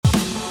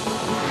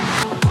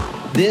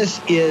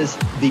This is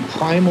the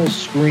primal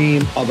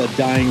scream of a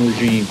dying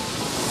regime.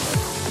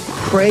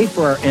 Pray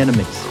for our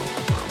enemies,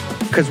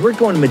 because we're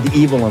going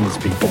medieval on these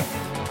people.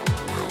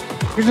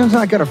 You're just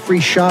not got a free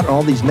shot on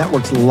all these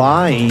networks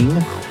lying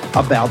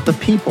about the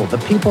people. The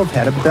people have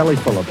had a belly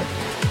full of it.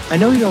 I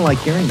know you don't like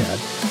hearing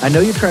that. I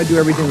know you try to do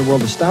everything in the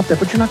world to stop that,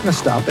 but you're not going to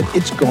stop it.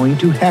 It's going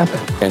to happen.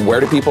 And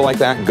where do people like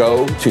that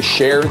go to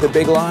share the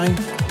big lie?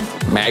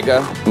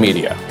 MAGA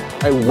media.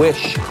 I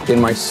wish in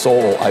my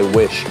soul, I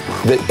wish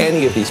that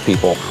any of these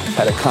people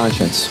had a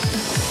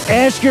conscience.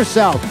 Ask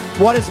yourself,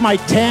 what is my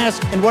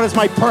task and what is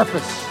my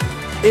purpose?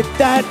 If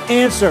that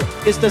answer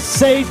is to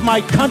save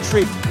my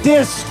country,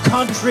 this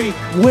country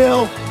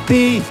will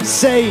be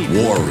saved.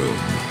 War Room.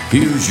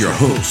 Here's your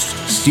host,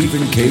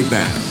 Stephen K.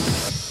 Bannon.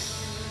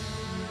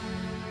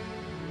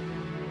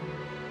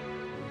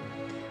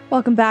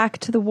 Welcome back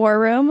to the War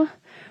Room.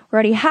 We're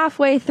already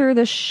halfway through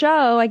the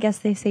show. I guess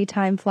they say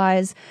time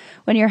flies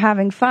when you're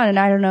having fun, and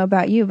I don't know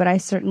about you, but I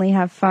certainly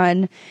have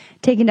fun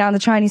taking down the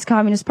Chinese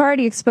Communist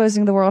Party,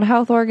 exposing the World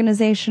Health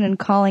Organization, and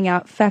calling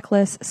out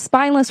feckless,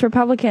 spineless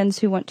Republicans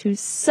who want to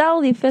sell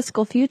the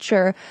fiscal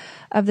future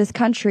of this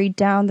country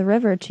down the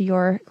river to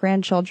your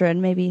grandchildren,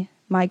 maybe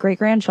my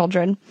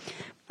great-grandchildren.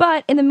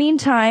 But in the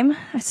meantime,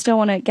 I still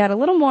want to get a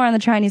little more on the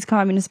Chinese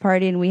Communist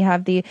Party, and we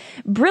have the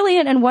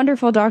brilliant and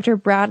wonderful Dr.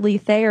 Bradley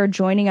Thayer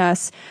joining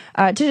us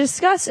to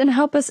discuss and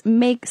help us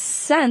make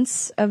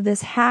sense of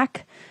this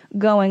hack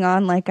going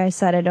on. Like I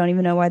said, I don't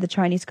even know why the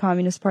Chinese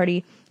Communist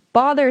Party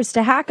bothers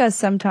to hack us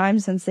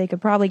sometimes, since they could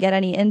probably get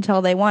any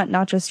intel they want,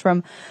 not just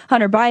from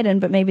Hunter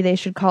Biden, but maybe they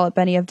should call up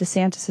any of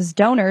DeSantis's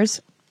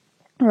donors.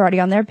 We're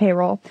already on their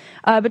payroll.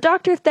 But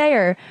Dr.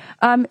 Thayer,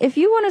 if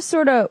you want to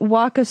sort of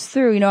walk us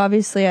through,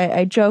 obviously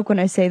I joke when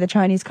I say the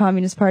Chinese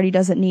Communist Party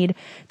doesn't need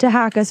to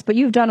hack us, but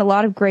you've done a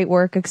lot of great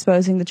work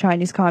exposing the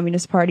Chinese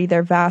Communist Party,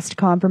 their vast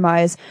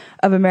compromise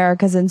of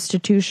America's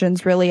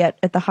institutions, really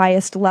at the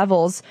highest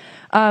levels.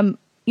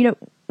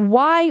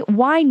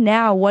 Why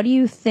now? What do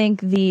you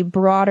think the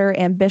broader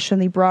ambition,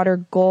 the broader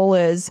goal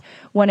is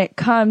when it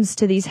comes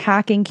to these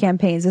hacking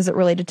campaigns? Is it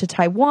related to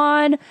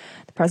Taiwan,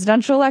 the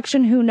presidential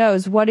election? Who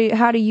knows?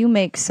 How do you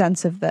make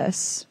sense of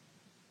this?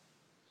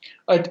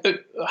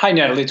 Hi,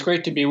 Natalie. It's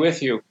great to be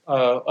with you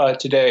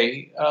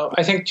today.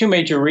 I think two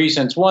major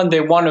reasons. One, they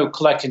want to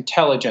collect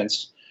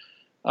intelligence,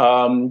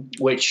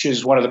 which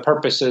is one of the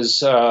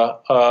purposes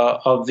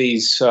of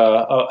these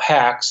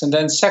hacks. And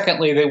then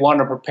secondly, they want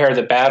to prepare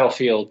the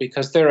battlefield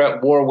because they're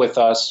at war with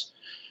us,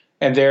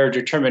 and their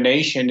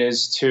determination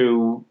is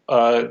to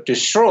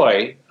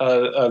destroy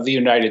the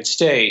United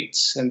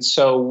States. And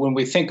so when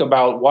we think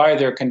about why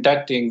they're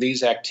conducting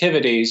these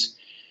activities,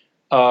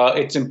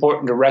 it's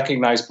important to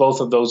recognize both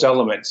of those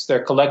elements.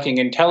 They're collecting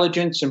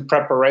intelligence in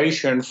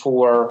preparation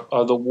for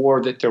the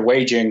war that they're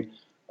waging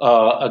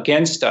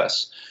against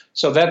us.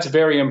 So that's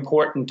very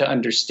important to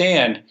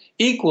understand.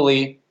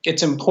 Equally,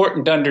 it's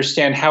important to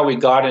understand how we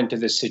got into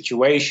this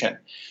situation.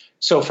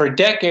 So for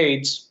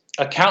decades,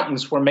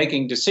 accountants were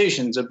making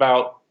decisions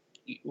about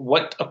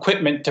what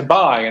equipment to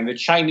buy, and the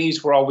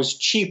Chinese were always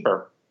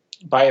cheaper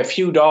by a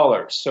few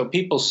dollars. So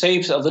people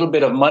saved a little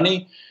bit of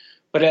money,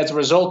 but as a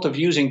result of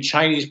using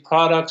Chinese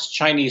products,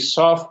 Chinese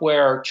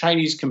software,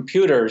 Chinese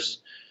computers,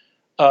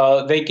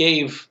 they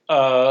gave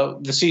the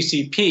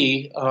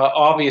CCP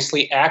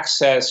obviously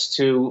access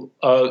to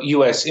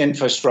U.S.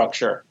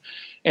 infrastructure.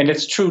 And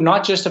it's true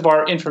not just of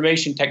our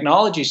information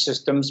technology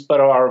systems, but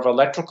our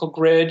electrical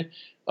grid,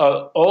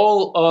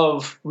 all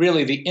of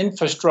really the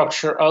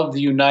infrastructure of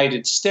the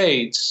United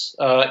States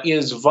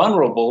is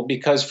vulnerable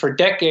because for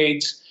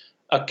decades,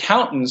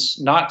 accountants,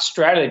 not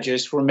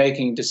strategists, were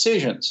making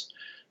decisions.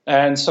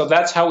 And so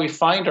that's how we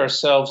find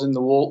ourselves in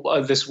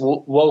this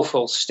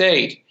woeful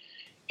state.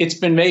 It's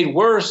been made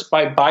worse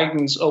by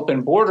Biden's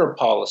open border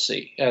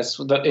policy.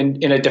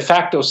 In a de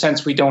facto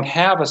sense, we don't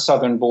have a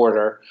southern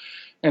border.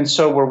 And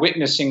so we're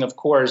witnessing, of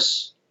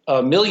course,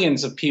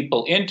 millions of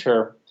people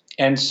enter.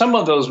 And some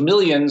of those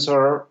millions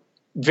are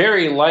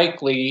very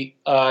likely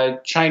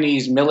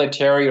Chinese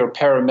military or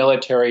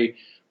paramilitary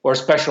or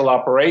special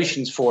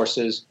operations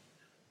forces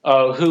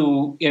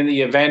who, in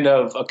the event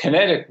of a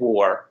kinetic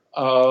war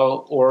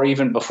or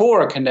even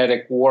before a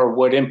kinetic war,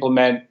 would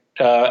implement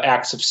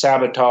acts of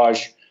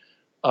sabotage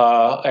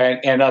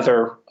and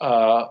other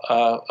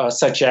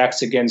such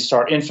acts against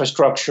our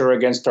infrastructure,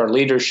 against our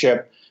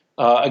leadership,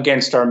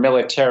 against our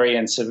military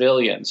and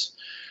civilians.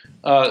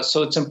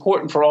 So it's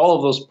important for all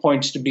of those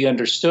points to be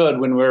understood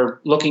when we're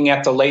looking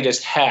at the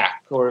latest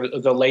hack or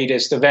the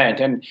latest event.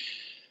 And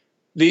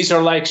these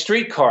are like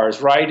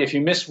streetcars, right? If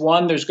you miss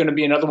one, there's going to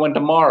be another one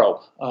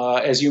tomorrow,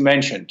 as you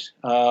mentioned.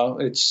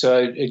 It's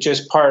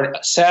just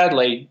part,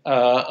 sadly,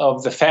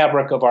 of the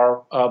fabric of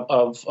our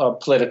of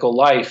political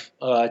life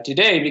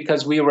today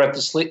because we were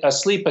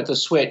asleep at the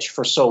switch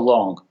for so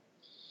long.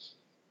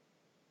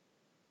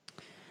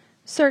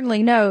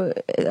 Certainly, no.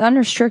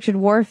 Unrestricted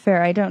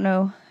warfare, I don't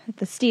know.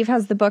 Steve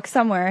has the book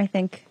somewhere. I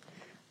think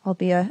I'll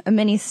be a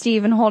mini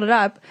Steve and hold it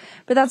up.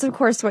 But that's, of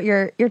course, what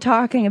you're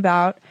talking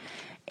about.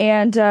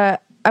 And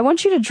I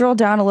want you to drill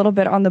down a little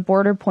bit on the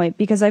border point,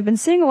 because I've been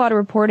seeing a lot of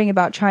reporting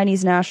about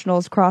Chinese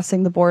nationals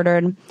crossing the border.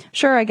 And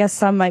sure, I guess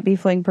some might be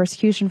fleeing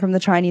persecution from the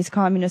Chinese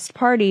Communist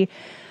Party,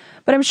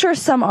 but I'm sure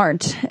some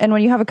aren't. And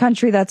when you have a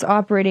country that's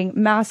operating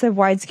massive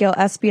wide-scale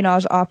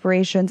espionage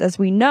operations, as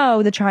we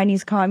know the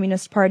Chinese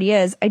Communist Party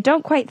is, I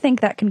don't quite think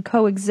that can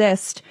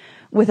coexist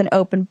with an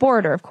open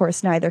border. Of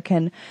course, neither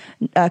can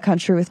a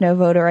country with no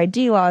voter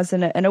ID laws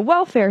and a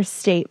welfare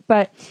state.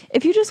 But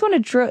if you just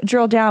want to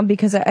drill down,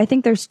 because I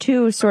think there's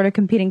two sort of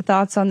competing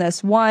thoughts on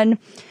this. One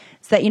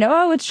is that,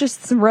 it's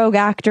just some rogue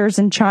actors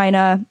in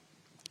China.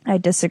 I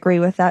disagree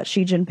with that.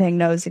 Xi Jinping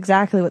knows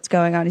exactly what's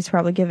going on. He's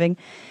probably giving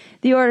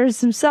the orders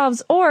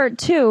themselves. Or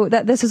two,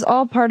 that this is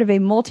all part of a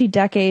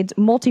multi-decade,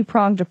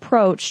 multi-pronged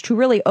approach to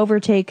really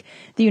overtake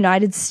the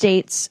United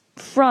States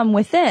from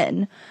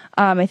within.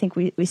 I think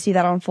we see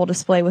that on full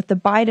display with the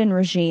Biden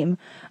regime.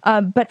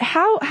 But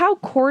how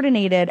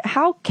coordinated,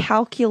 how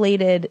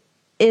calculated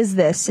is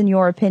this, in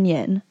your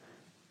opinion?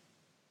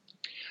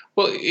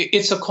 Well,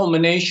 it's a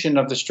culmination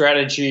of the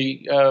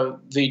strategy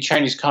the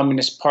Chinese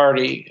Communist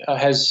Party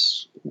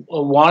has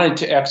wanted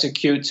to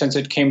execute since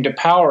it came to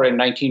power in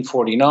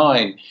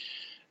 1949.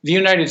 The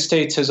United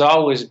States has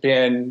always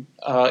been,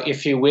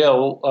 if you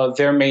will,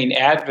 their main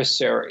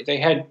adversary. They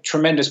had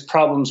tremendous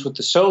problems with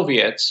the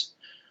Soviets.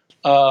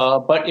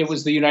 But it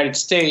was the United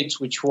States,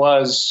 which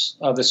was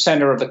the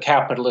center of the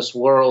capitalist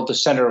world, the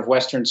center of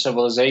Western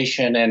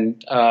civilization,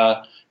 and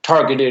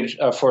targeted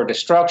for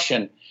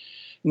destruction.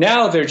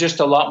 Now they're just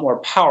a lot more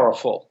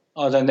powerful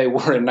than they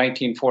were in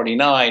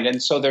 1949.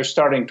 And so they're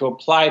starting to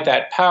apply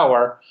that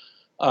power,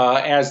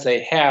 as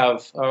they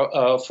have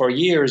for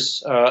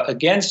years,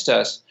 against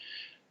us.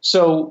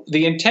 So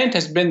the intent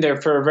has been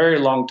there for a very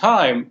long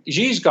time.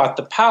 Xi's got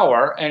the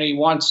power, and he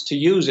wants to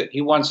use it. He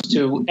wants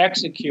to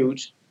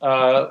execute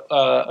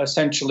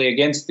essentially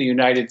against the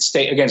United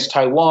States, against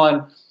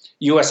Taiwan,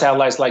 U.S.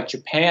 allies like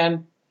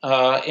Japan,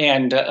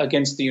 and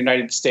against the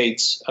United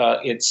States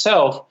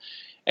itself.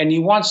 And he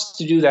wants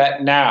to do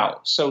that now.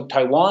 So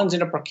Taiwan's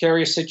in a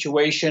precarious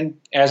situation,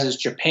 as is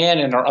Japan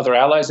and our other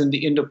allies in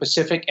the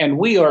Indo-Pacific, and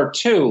we are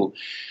too.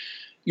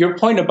 Your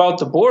point about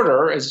the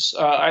border is,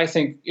 I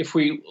think, if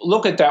we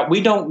look at that,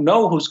 we don't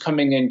know who's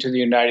coming into the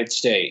United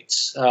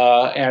States.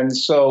 And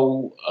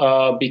so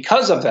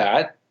because of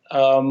that,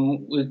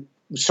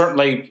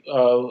 certainly,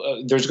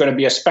 there's going to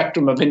be a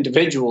spectrum of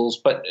individuals,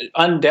 but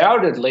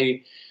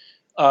undoubtedly,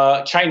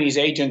 Chinese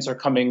agents are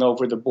coming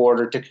over the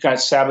border to kind of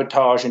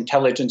sabotage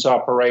intelligence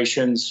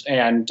operations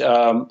and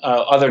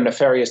other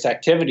nefarious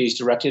activities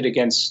directed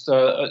against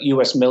the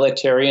U.S.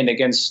 military and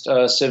against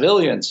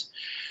civilians.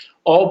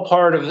 All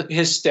part of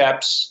his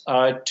steps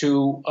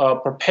to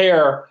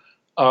prepare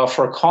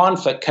for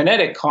conflict,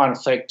 kinetic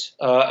conflict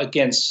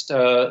against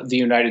the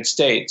United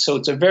States. So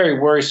it's a very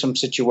worrisome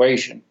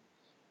situation.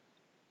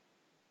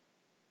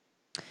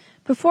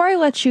 Before I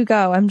let you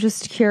go, I'm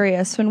just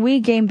curious, when we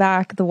gain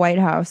back the White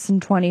House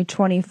in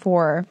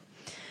 2024,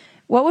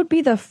 what would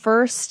be the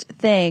first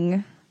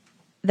thing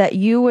that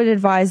you would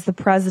advise the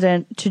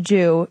president to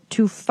do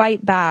to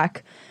fight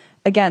back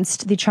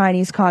against the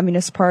Chinese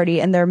Communist Party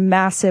and their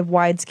massive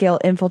wide-scale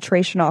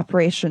infiltration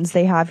operations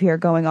they have here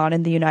going on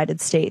in the United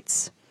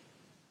States?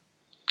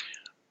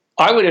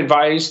 I would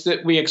advise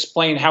that we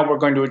explain how we're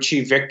going to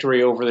achieve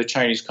victory over the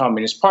Chinese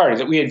Communist Party,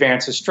 that we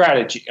advance a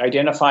strategy,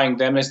 identifying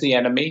them as the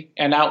enemy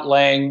and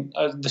outlaying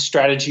the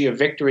strategy of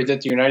victory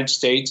that the United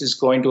States is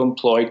going to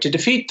employ to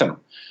defeat them.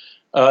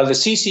 The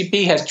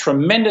CCP has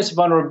tremendous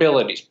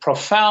vulnerabilities,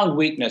 profound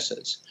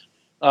weaknesses.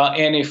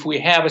 And if we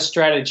have a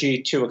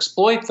strategy to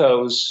exploit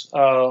those,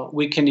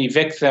 we can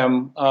evict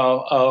them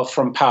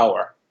from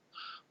power.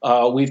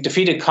 We've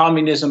defeated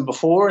communism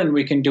before, and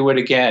we can do it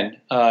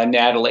again,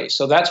 Natalie.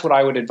 So that's what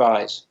I would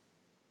advise.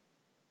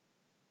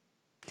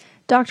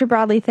 Dr.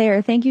 Bradley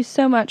Thayer, thank you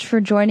so much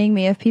for joining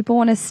me. If people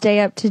want to stay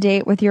up to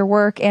date with your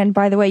work, and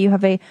by the way, you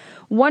have a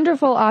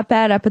wonderful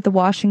op-ed up at the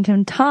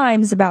Washington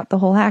Times about the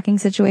whole hacking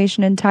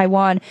situation in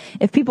Taiwan.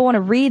 If people want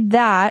to read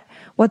that,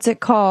 what's it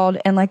called?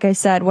 And like I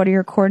said, what are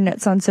your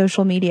coordinates on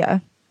social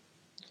media?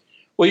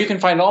 Well, you can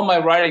find all my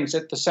writings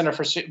at the Center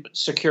for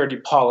Security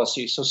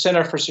Policy, so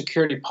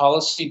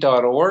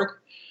centerforsecuritypolicy.org.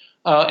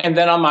 And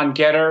then I'm on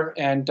Getter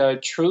and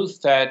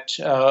Truth at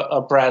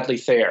Bradley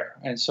Thayer.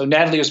 And so,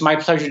 Natalie, it was my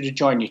pleasure to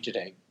join you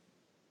today.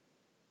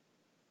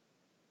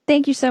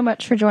 Thank you so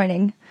much for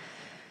joining.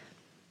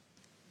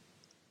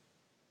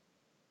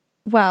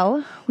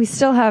 Well, we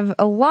still have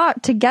a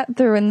lot to get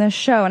through in this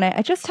show. And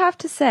I just have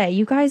to say,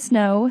 you guys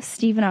know,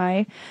 Steve and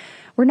I,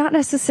 we're not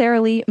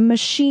necessarily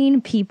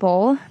machine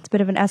people. It's a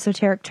bit of an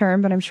esoteric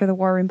term, but I'm sure the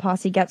War Room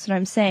Posse gets what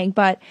I'm saying.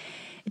 But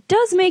it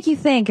does make you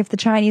think if the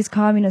Chinese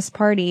Communist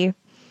Party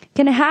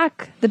can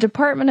hack the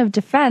Department of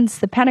Defense,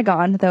 the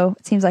Pentagon, though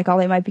it seems like all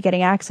they might be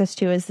getting access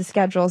to is the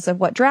schedules of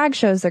what drag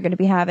shows they're going to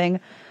be having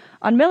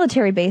on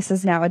military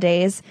bases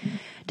nowadays,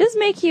 does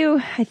make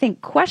you, I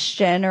think,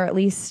 question, or at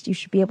least you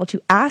should be able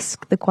to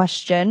ask the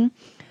question,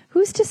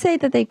 who's to say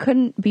that they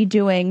couldn't be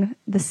doing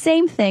the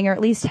same thing, or at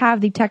least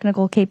have the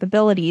technical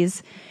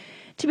capabilities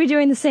to be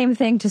doing the same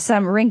thing to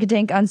some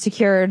rink-a-dink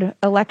unsecured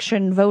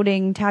election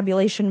voting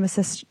tabulation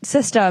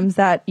systems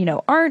that,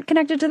 aren't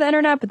connected to the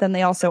internet, but then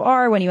they also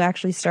are when you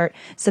actually start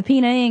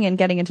subpoenaing and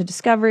getting into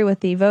discovery with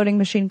the voting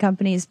machine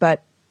companies.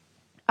 But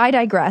I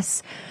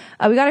digress.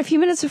 We got a few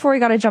minutes before we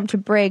got to jump to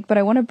break, but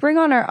I want to bring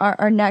on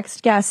our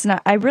next guest.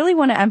 And I really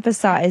want to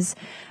emphasize,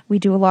 we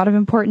do a lot of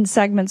important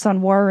segments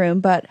on War Room,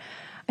 but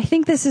I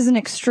think this is an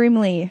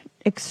extremely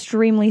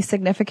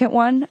significant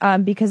one,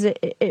 because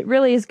it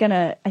really is going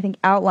to, I think,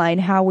 outline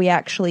how we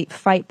actually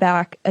fight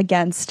back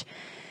against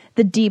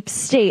the deep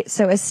state.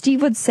 So as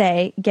Steve would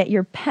say, get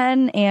your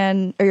pen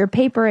or your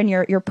paper and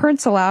your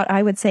pencil out.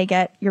 I would say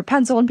get your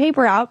pencil and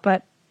paper out,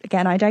 but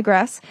again, I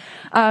digress.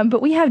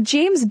 But we have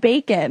James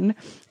Bacon,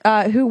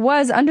 who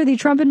was under the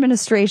Trump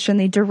administration,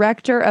 the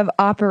director of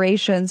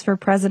operations for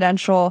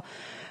presidential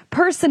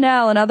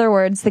personnel. In other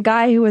words, the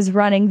guy who was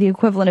running the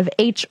equivalent of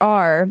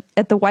HR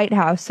at the White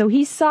House. So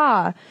he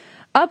saw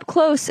up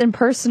close and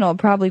personal,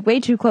 probably way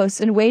too close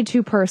and way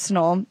too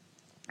personal,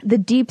 the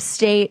deep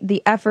state,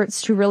 the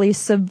efforts to really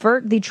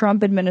subvert the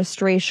Trump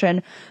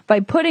administration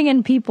by putting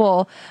in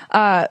people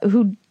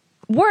who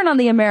weren't on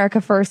the America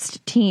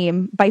First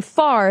team. By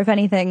far, if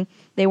anything,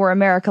 they were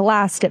America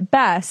Last at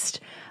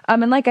best.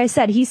 And like I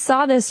said, he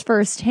saw this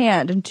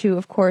firsthand. And to,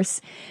 of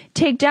course,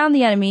 take down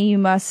the enemy, you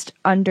must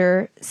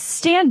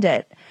understand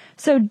it.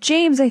 So,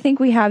 James, I think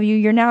we have you.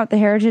 You're now at the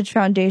Heritage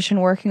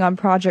Foundation working on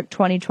Project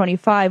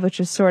 2025, which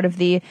is sort of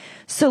the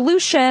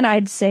solution.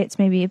 I'd say it's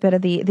maybe a bit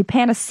of the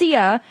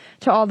panacea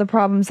to all the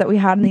problems that we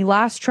had in the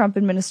last Trump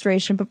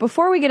administration. But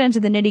before we get into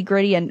the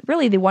nitty-gritty and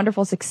really the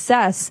wonderful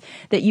success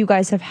that you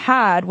guys have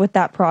had with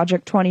that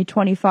Project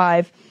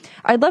 2025,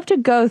 I'd love to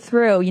go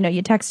through, you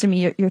texted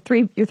me your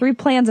three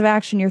plans of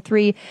action, your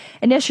three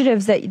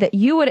initiatives that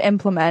you would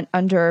implement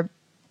under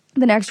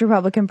the next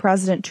Republican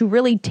president to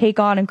really take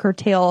on and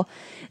curtail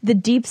the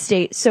deep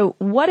state. So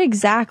what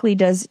exactly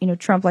does,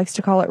 Trump likes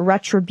to call it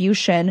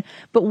retribution,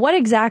 but what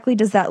exactly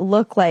does that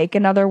look like?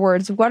 In other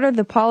words, what are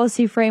the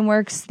policy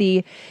frameworks,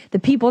 the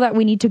people that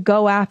we need to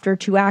go after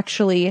to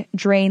actually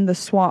drain the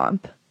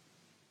swamp?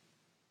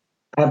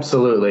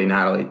 Absolutely,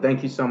 Natalie.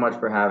 Thank you so much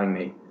for having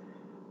me.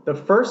 The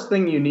first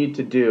thing you need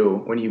to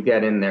do when you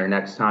get in there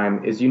next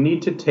time is you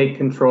need to take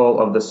control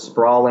of the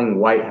sprawling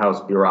White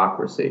House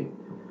bureaucracy.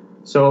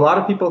 So a lot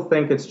of people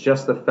think it's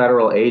just the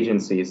federal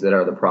agencies that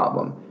are the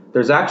problem.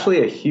 There's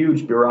actually a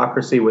huge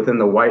bureaucracy within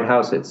the White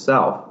House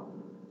itself.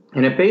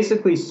 And it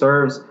basically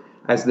serves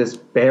as this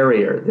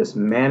barrier, this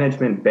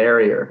management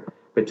barrier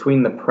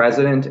between the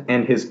president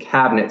and his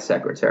cabinet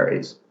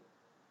secretaries.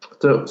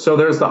 So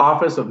there's the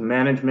Office of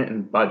Management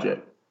and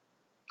Budget.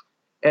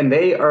 And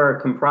they are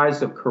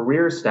comprised of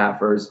career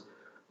staffers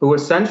who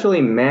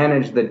essentially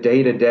manage the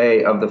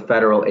day-to-day of the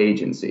federal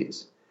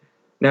agencies.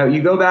 Now,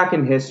 you go back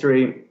in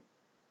history,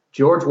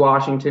 George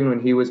Washington,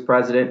 when he was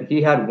president,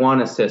 he had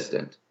one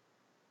assistant.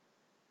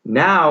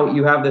 Now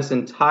you have this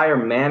entire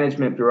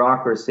management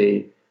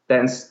bureaucracy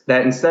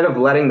that instead of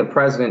letting the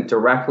president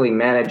directly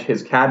manage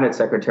his cabinet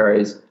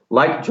secretaries,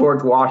 like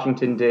George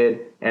Washington did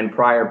and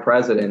prior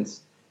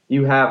presidents,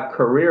 you have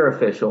career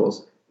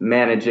officials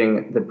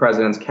managing the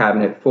president's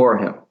cabinet for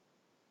him.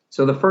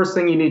 So the first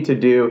thing you need to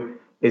do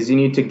is you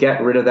need to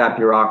get rid of that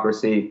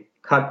bureaucracy,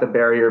 cut the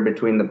barrier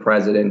between the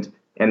president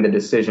and the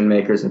decision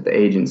makers at the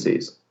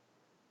agencies.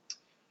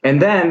 And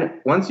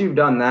then once you've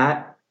done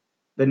that,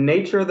 the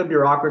nature of the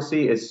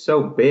bureaucracy is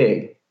so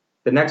big,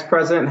 the next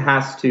president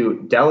has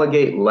to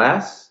delegate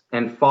less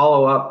and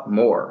follow up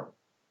more.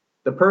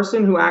 The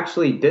person who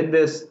actually did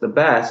this the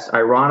best,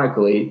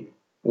 ironically,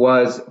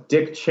 was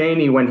Dick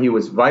Cheney when he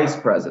was vice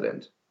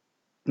president.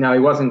 Now, he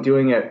wasn't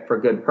doing it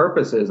for good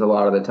purposes a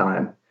lot of the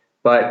time,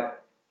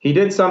 but he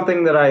did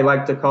something that I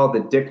like to call the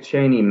Dick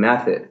Cheney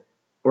method,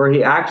 where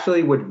he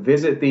actually would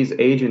visit these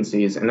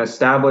agencies and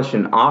establish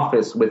an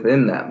office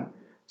within them.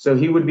 So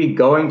he would be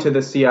going to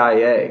the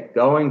CIA,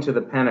 going to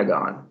the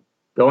Pentagon,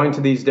 going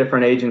to these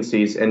different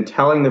agencies and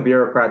telling the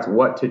bureaucrats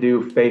what to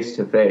do face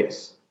to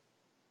face.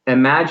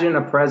 Imagine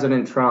a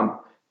President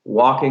Trump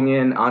walking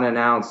in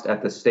unannounced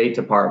at the State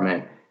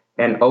Department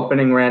and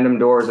opening random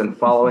doors and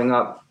following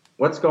up.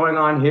 What's going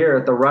on here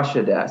at the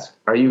Russia desk?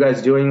 Are you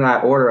guys doing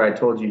that order I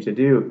told you to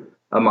do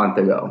a month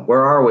ago?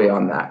 Where are we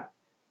on that?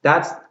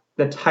 That's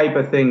the type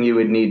of thing you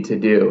would need to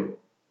do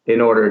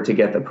in order to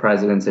get the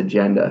president's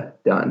agenda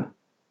done.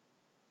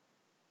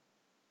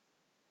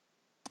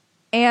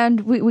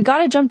 And we got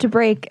to jump to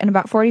break in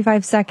about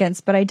 45 seconds,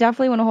 but I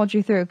definitely want to hold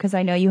you through because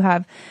I know you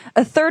have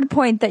a third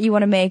point that you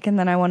want to make, and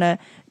then I want to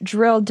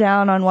drill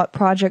down on what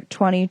Project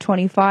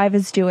 2025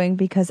 is doing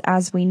because,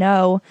 as we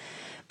know,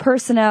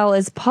 personnel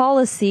is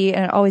policy,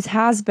 and it always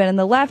has been, and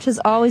the left has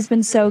always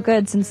been so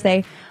good since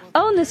they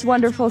own this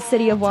wonderful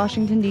city of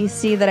Washington,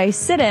 D.C. that I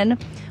sit in.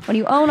 When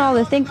you own all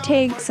the think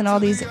tanks and all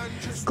these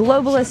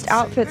globalist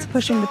outfits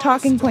pushing the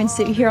talking points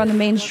that you hear on the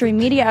mainstream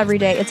media every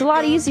day, it's a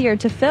lot easier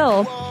to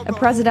fill a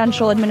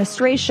presidential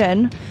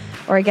administration,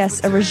 or I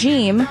guess a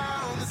regime.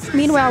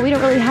 Meanwhile, we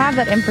don't really have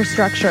that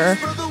infrastructure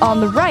on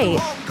the right,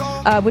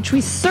 which we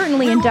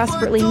certainly and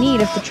desperately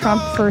need if the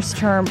Trump first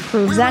term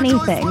proves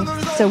anything.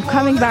 So So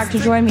coming back to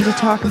join me to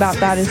talk about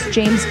that is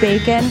James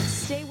Bacon.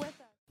 Stay with us.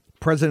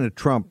 President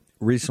Trump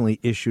recently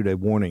issued a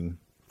warning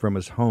from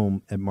his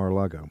home at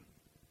Mar-a-Lago.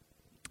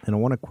 And I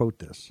want to quote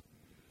this.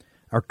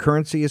 Our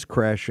currency is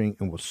crashing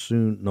and will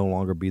soon no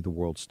longer be the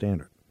world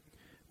standard,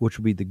 which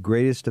will be the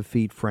greatest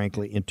defeat,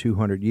 frankly, in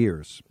 200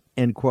 years.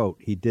 End quote.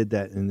 He did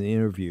that in the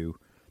interview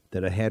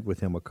that I had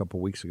with him a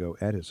couple weeks ago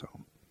at his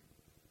home.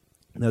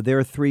 Now, there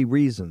are three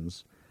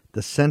reasons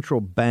the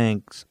central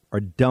banks are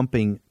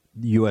dumping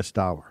the U.S.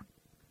 dollar.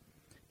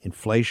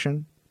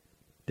 Inflation,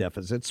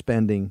 deficit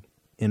spending,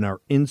 and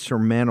our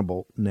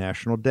insurmountable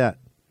national debt.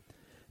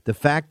 The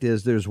fact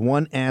is there's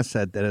one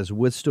asset that has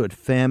withstood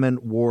famine,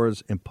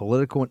 wars, and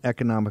political and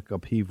economic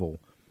upheaval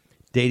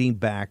dating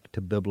back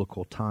to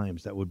biblical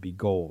times. That would be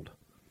gold.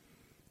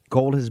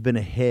 Gold has been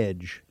a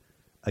hedge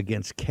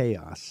against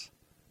chaos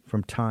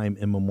from time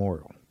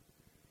immemorial.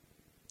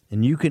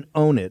 And you can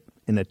own it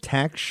in a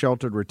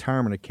tax-sheltered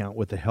retirement account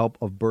with the help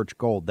of Birch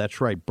Gold. That's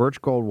right.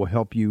 Birch Gold will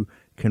help you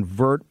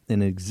convert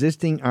an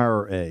existing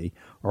IRA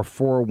or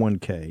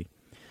 401k,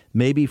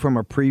 maybe from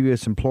a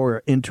previous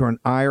employer, into an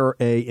IRA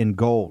in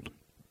gold.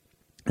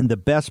 And the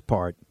best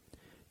part,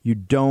 you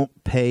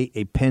don't pay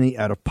a penny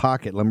out of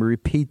pocket. Let me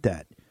repeat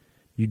that.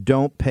 You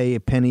don't pay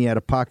a penny out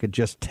of pocket.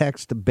 Just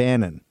text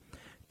Bannon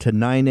to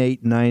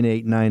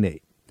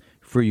 989898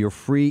 for your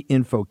free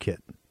info kit.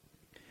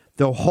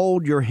 They'll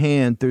hold your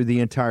hand through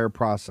the entire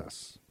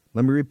process.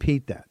 Let me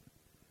repeat that.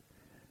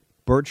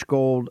 Birch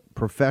Gold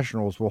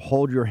professionals will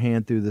hold your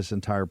hand through this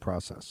entire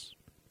process.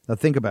 Now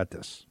think about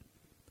this.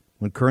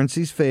 When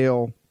currencies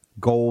fail,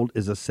 gold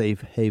is a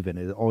safe haven.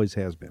 It always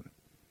has been.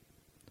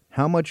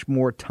 How much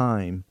more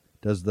time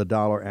does the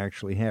dollar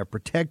actually have?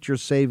 Protect your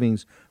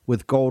savings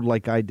with gold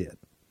like I did.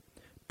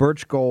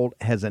 Birch Gold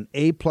has an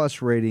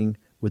A-plus rating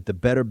with the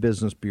Better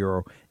Business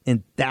Bureau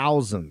and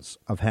thousands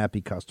of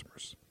happy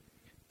customers.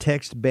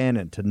 Text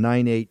Bannon to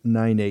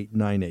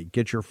 989898.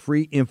 Get your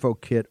free info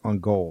kit on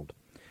gold.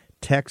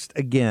 Text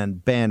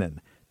again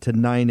Bannon to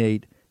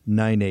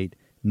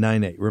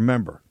 989898.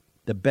 Remember,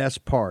 the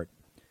best part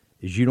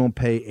is you don't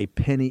pay a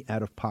penny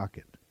out of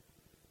pocket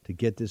to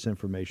get this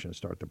information and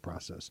start the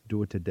process.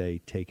 Do it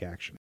today. Take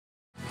action.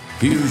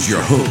 Here's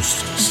your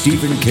host,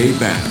 Stephen K.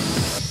 Bannon.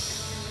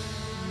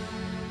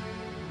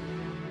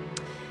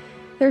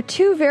 There are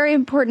two very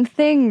important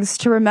things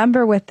to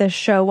remember with this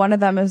show. One of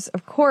them is,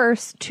 of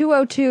course,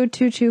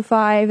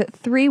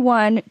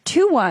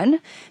 202-225-3121.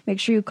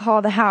 Make sure you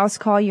call the House,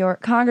 call your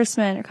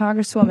congressman or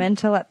congresswoman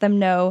to let them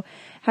know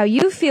how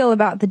you feel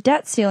about the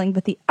debt ceiling.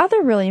 But the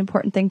other really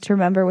important thing to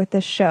remember with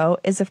this show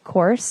is, of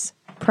course,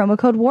 promo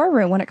code War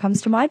Room when it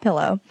comes to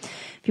MyPillow.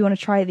 If you want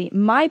to try the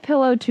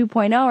MyPillow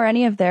 2.0 or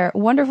any of their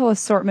wonderful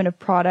assortment of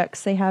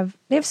products, they have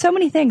so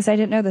many things. I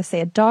didn't know this. They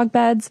had dog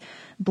beds,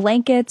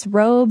 blankets,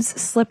 robes,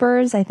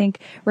 slippers. I think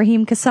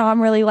Raheem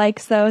Kassam really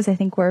likes those. I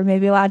think we're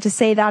maybe allowed to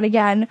say that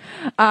again.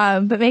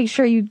 But make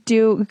sure you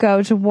do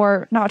go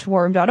to not to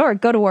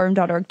warroom.org, go to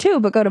warroom.org too,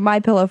 but go to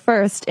MyPillow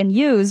first and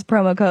use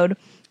promo code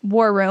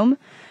War Room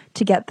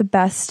to get the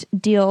best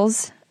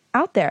deals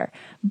out there.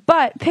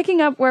 But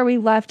picking up where we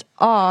left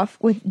off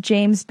with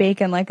James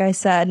Bacon, like I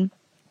said,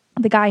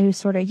 the guy who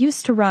sort of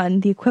used to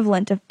run the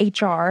equivalent of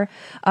HR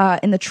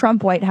in the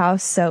Trump White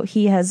House. So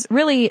he has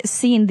really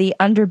seen the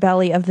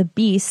underbelly of the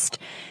beast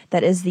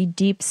that is the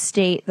deep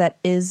state, that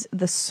is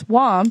the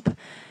swamp.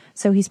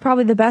 So he's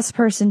probably the best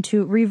person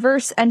to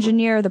reverse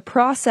engineer the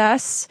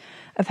process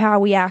of how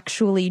we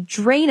actually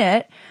drain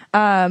it.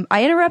 I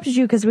interrupted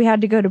you because we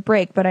had to go to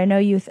break, but I know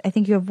I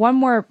think you have one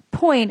more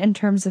point in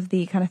terms of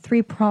the kind of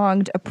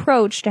three-pronged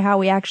approach to how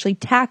we actually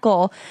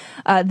tackle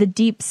the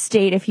deep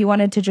state. If you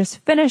wanted to just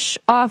finish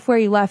off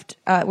finish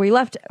up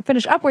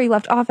where you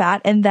left off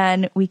at, and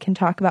then we can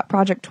talk about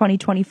Project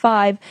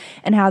 2025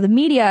 and how the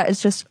media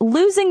is just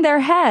losing their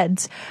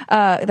heads,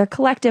 their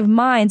collective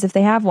minds, if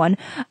they have one,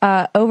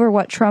 over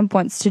what Trump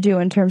wants to do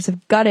in terms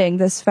of gutting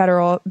this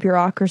federal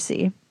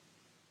bureaucracy.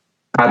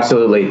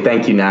 Absolutely.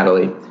 Thank you,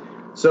 Natalie.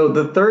 So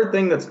the third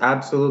thing that's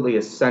absolutely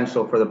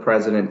essential for the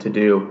president to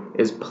do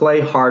is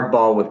play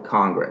hardball with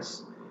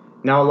Congress.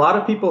 Now, a lot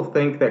of people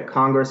think that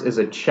Congress is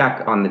a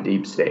check on the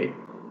deep state.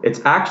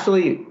 It's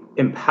actually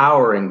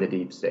empowering the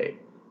deep state.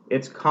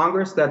 It's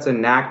Congress that's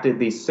enacted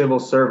these civil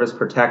service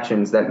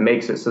protections that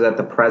makes it so that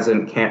the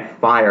president can't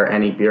fire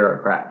any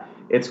bureaucrat.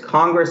 It's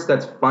Congress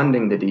that's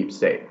funding the deep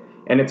state.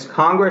 And it's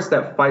Congress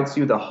that fights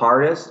you the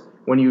hardest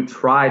when you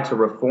try to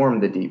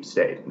reform the deep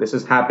state. This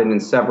has happened in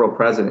several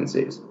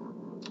presidencies.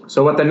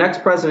 So what the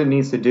next president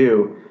needs to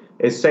do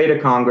is say to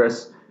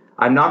Congress,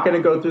 I'm not going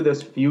to go through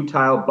this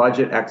futile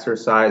budget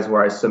exercise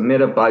where I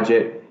submit a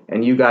budget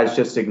and you guys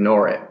just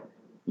ignore it.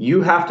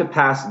 You have to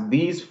pass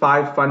these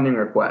 5 funding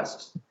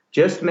requests.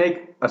 Just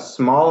make a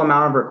small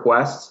amount of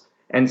requests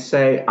and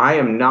say, I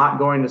am not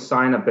going to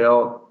sign a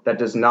bill that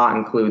does not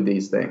include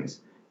these things.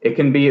 It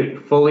can be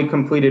fully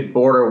completed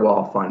border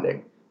wall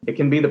funding. It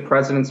can be the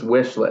president's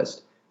wish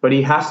list, but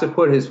he has to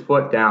put his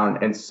foot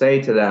down and say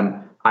to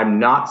them, I'm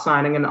not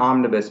signing an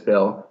omnibus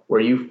bill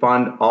where you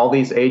fund all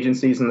these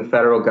agencies in the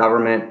federal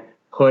government,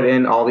 put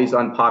in all these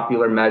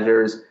unpopular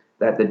measures,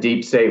 that the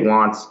deep state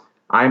wants.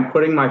 I'm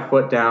putting my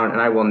foot down and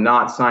I will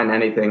not sign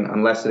anything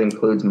unless it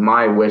includes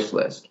my wish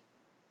list.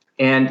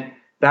 And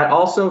that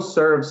also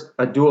serves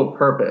a dual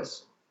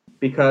purpose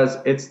because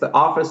it's the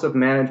Office of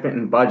Management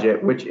and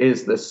Budget, which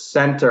is the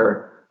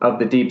center of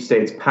the deep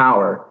state's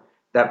power,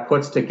 that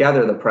puts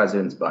together the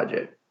president's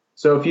budget.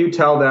 So if you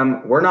tell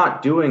them, we're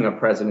not doing a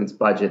president's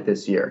budget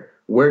this year,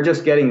 we're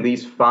just getting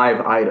these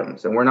 5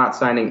 items and we're not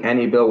signing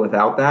any bill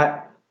without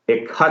that,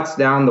 it cuts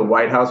down the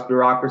White House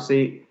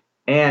bureaucracy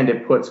and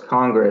it puts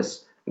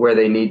Congress where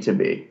they need to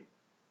be.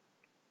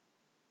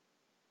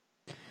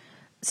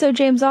 So,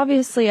 James,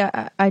 obviously,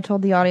 I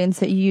told the audience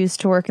that you used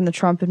to work in the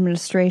Trump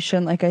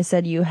administration. Like I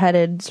said, you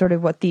headed sort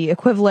of what the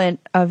equivalent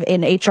of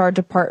an HR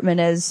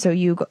department is. So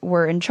you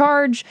were in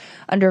charge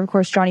under, of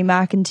course, Johnny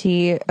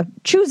McEntee, of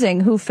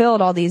choosing who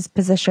filled all these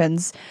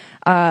positions,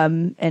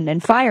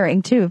 and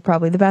firing, too,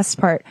 probably the best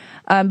part.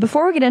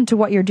 Before we get into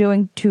what you're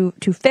doing to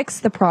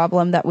fix the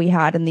problem that we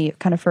had in the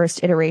kind of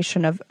first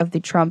iteration of the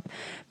Trump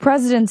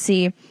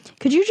presidency,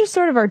 could you just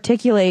sort of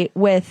articulate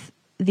with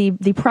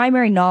the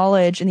primary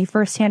knowledge and the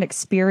firsthand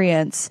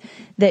experience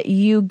that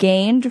you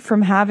gained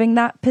from having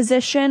that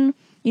position,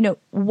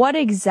 what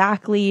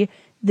exactly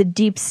the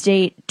deep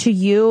state to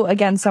you,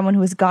 again, someone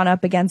who has gone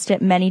up against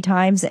it many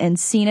times and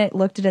seen it,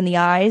 looked it in the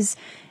eyes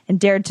and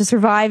dared to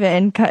survive it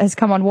and has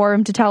come on War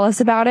Room to tell us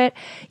about it.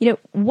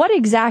 What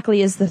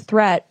exactly is the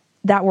threat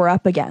that we're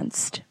up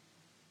against?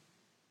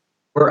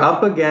 We're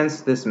up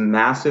against this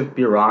massive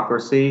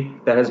bureaucracy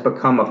that has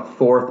become a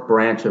 4th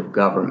branch of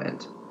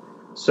government.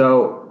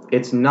 So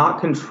it's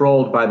not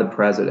controlled by the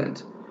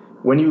president.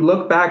 When you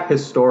look back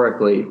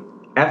historically,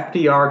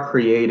 FDR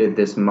created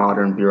this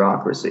modern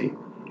bureaucracy.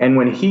 And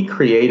when he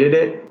created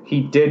it,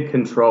 he did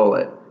control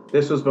it.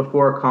 This was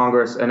before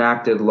Congress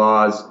enacted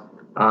laws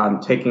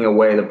taking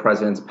away the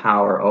president's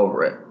power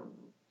over it.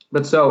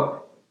 But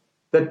so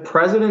the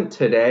president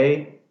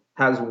today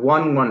has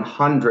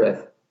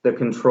 1/100th the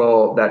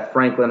control that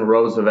Franklin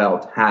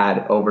Roosevelt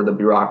had over the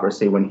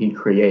bureaucracy when he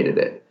created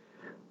it.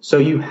 So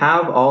you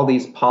have all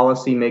these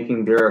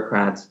policy-making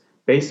bureaucrats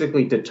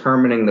basically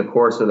determining the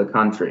course of the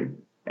country,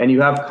 and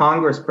you have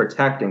Congress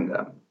protecting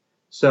them.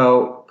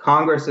 So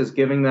Congress is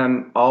giving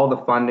them all the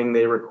funding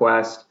they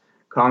request.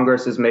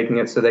 Congress is making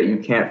it so that you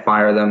can't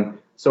fire them.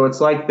 So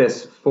it's like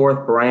this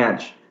 4th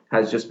branch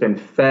has just been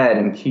fed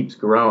and keeps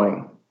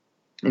growing.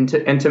 And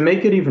to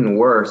make it even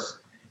worse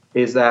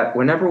is that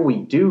whenever we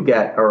do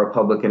get a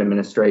Republican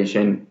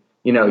administration,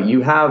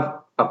 you have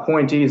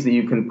appointees that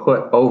you can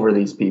put over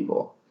these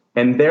people.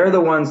 And they're the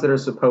ones that are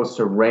supposed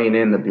to rein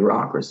in the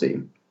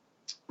bureaucracy.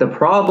 The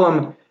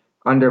problem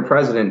under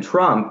President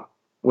Trump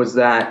was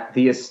that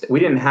we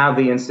didn't have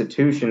the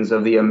institutions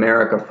of the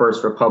America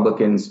First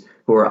Republicans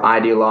who are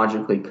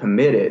ideologically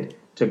committed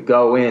to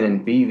go in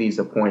and be these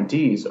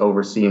appointees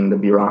overseeing the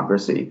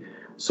bureaucracy.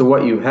 So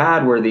what you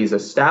had were these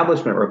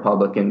establishment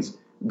Republicans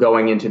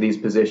going into these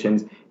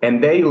positions,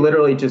 and they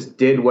literally just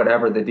did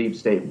whatever the deep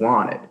state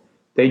wanted.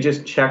 They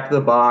just checked the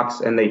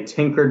box and they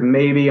tinkered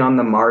maybe on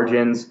the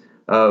margins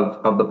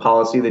of the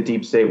policy the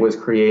deep state was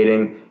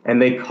creating,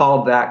 and they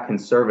called that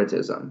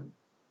conservatism.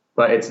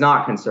 But it's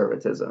not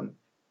conservatism.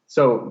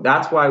 So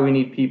that's why we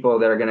need people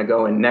that are going to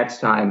go in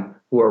next time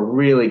who are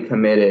really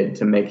committed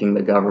to making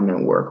the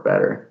government work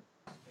better.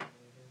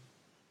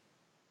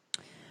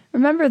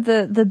 Remember,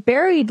 the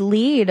buried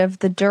lead of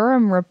the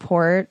Durham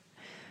report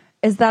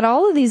is that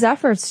all of these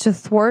efforts to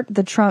thwart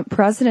the Trump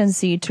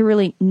presidency, to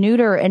really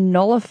neuter and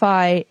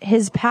nullify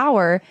his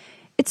power,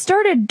 it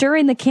started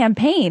during the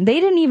campaign. They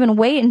didn't even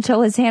wait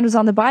until his hand was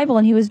on the Bible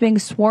and he was being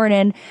sworn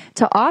in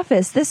to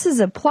office. This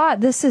is a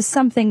plot. This is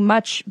something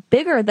much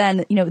bigger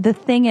than, the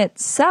thing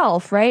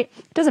itself, right?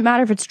 It doesn't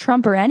matter if it's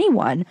Trump or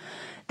anyone.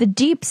 The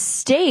deep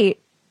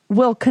state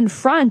will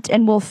confront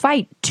and will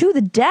fight to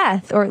the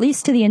death, or at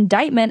least to the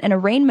indictment and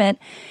arraignment,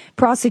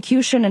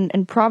 prosecution,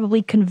 and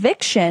probably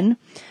conviction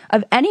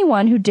of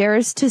anyone who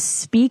dares to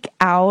speak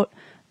out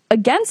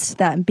against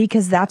them,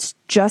 because that's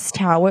just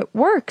how it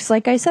works.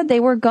 Like I said, they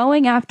were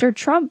going after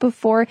Trump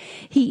before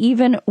he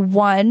even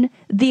won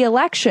the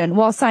election,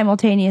 while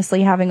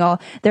simultaneously having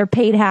all their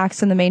paid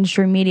hacks in the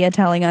mainstream media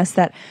telling us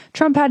that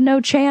Trump had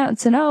no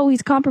chance and,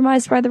 he's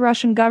compromised by the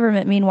Russian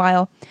government.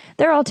 Meanwhile,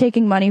 they're all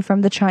taking money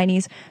from the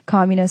Chinese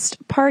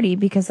Communist Party,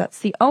 because that's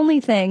the only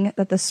thing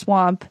that the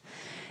swamp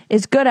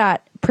is good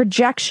at: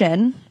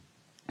 projection.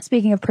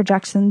 Speaking of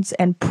projections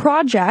and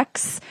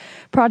projects,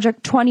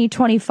 Project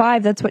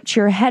 2025, that's what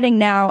you're heading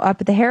now up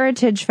at the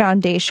Heritage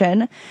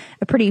Foundation,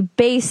 a pretty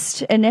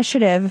based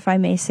initiative, if I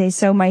may say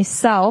so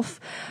myself.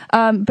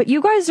 But you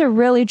guys are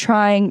really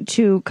trying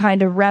to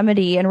kind of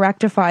remedy and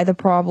rectify the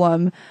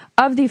problem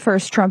of the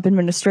first Trump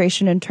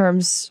administration in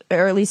terms,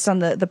 or at least on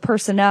the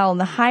personnel and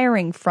the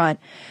hiring front.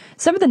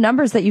 some of the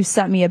numbers that you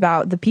sent me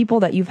about the people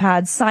that you've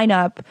had sign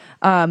up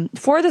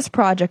for this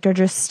project are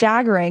just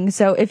staggering.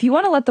 So if you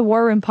want to let the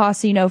War Room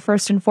Posse know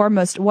first and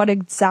foremost what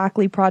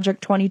exactly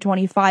Project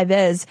 2025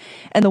 is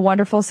and the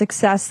wonderful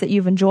success that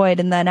you've enjoyed,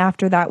 and then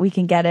after that we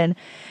can get in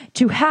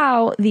to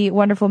how the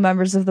wonderful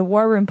members of the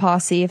War Room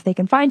Posse, if they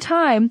can find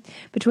time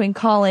between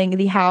calling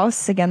the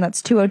House, again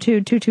that's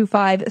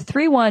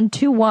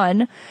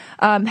 202-225-3121,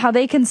 how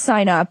they can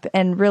sign up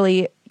and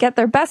really get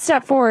their best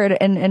step forward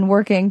in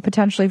working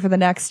potentially for the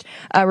next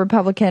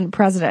Republican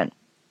president.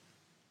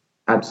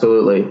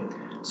 Absolutely.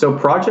 So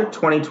Project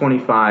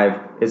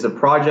 2025 is a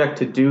project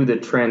to do the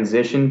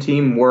transition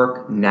team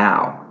work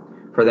now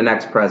for the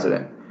next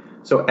president.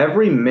 So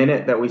every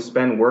minute that we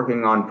spend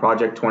working on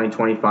Project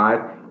 2025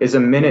 is a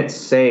minute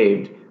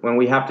saved when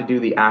we have to do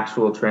the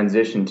actual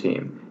transition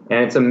team.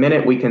 And it's a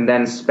minute we can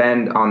then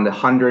spend on the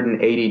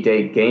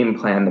 180-day game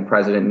plan the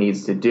president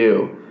needs to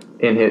do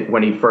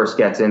when he first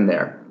gets in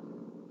there.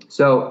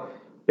 So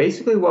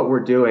basically what we're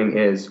doing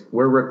is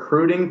we're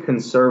recruiting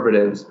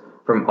conservatives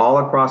from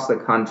all across the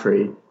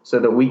country so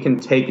that we can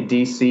take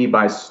DC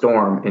by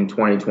storm in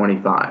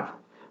 2025.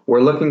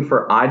 We're looking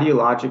for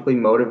ideologically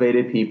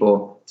motivated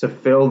people to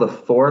fill the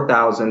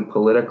 4,000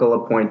 political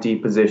appointee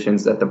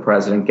positions that the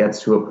president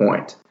gets to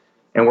appoint.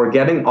 And we're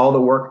getting all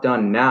the work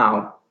done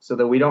now so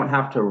that we don't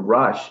have to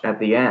rush at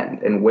the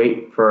end and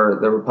wait for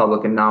the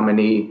Republican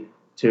nominee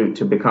to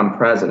become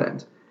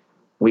president.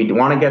 We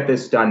want to get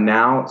this done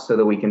now so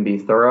that we can be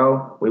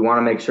thorough. We want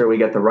to make sure we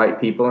get the right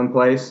people in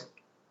place.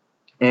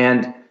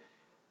 And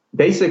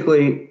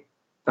basically,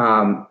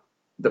 the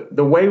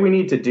way we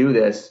need to do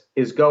this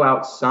is go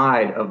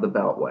outside of the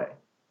Beltway.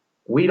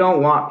 We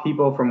don't want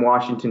people from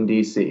Washington,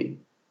 D.C.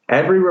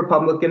 Every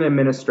Republican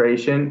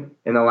administration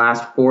in the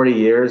last 40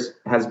 years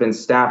has been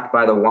staffed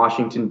by the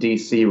Washington,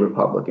 D.C.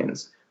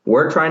 Republicans.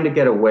 We're trying to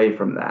get away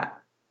from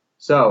that.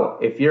 So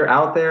if you're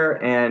out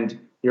there and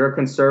you're a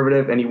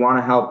conservative and you want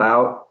to help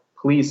out,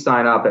 please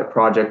sign up at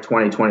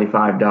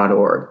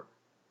project2025.org.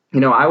 You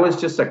know, I was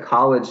just a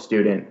college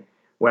student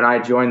when I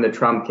joined the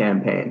Trump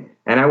campaign,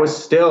 and I was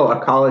still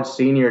a college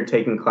senior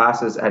taking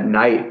classes at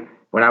night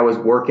when I was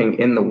working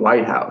in the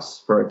White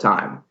House for a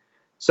time.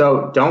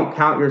 So don't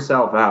count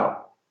yourself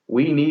out.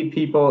 We need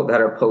people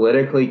that are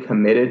politically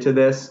committed to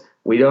this.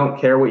 We don't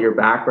care what your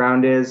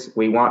background is.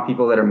 We want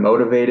people that are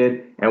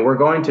motivated, and we're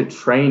going to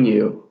train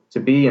you to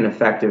be an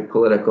effective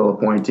political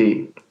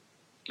appointee.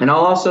 And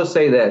I'll also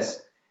say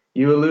this.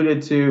 You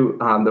alluded to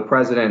the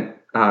president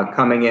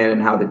coming in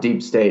and how the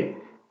deep state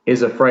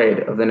is afraid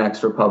of the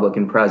next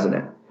Republican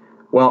president.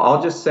 Well,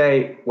 I'll just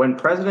say when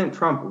President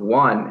Trump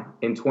won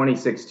in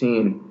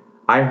 2016,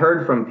 I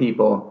heard from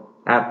people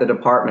at the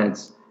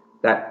departments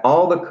that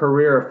all the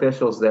career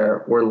officials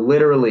there were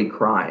literally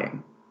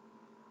crying.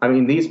 I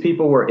mean, these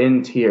people were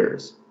in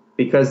tears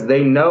because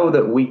they know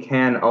that we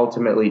can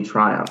ultimately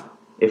triumph.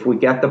 If we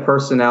get the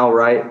personnel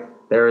right,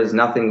 there is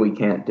nothing we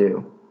can't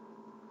do.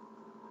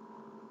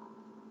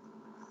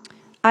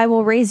 I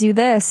will raise you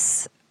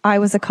this. I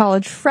was a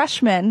college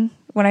freshman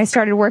when I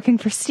started working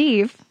for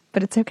Steve,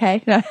 but it's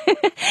okay.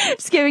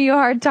 Just giving you a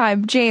hard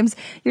time. James,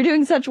 you're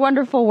doing such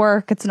wonderful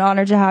work. It's an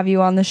honor to have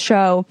you on the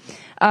show.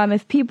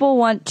 If people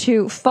want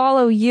to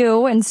follow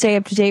you and stay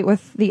up to date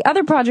with the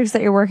other projects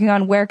that you're working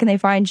on, where can they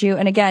find you?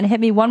 And again,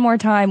 hit me one more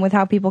time with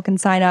how people can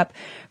sign up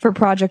for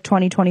Project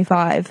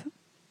 2025.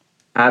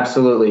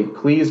 Absolutely.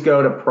 Please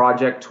go to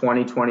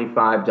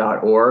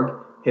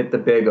project2025.org, hit the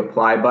big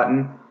apply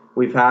button.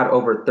 We've had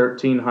over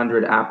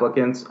 1,300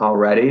 applicants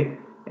already,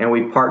 and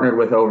we've partnered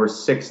with over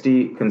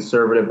 60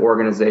 conservative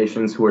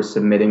organizations who are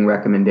submitting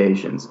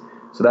recommendations.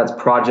 So that's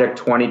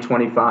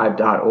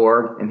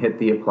project2025.org and hit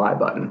the apply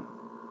button.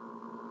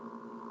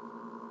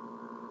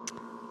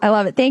 I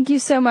love it. Thank you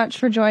so much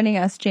for joining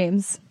us,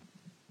 James.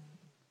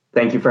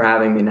 Thank you for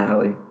having me,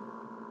 Natalie.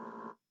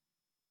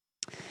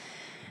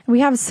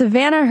 We have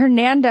Savannah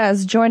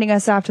Hernandez joining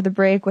us after the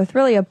break with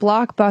really a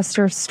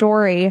blockbuster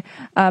story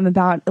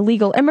about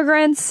illegal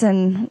immigrants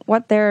and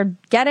what they're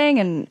getting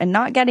and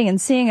not getting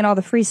and seeing, and all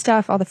the free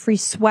stuff, all the free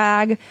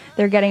swag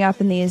they're getting up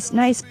in these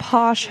nice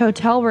posh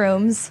hotel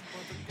rooms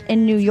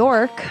in New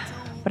York.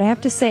 But I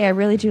have to say, I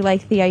really do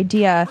like the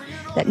idea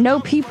that no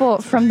people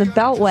from the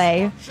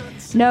Beltway,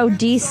 no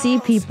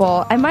DC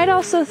people. I might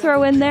also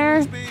throw in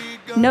there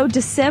no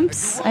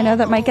DeSimps. I know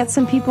that might get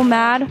some people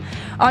mad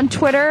on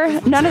Twitter.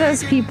 None of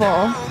those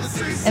people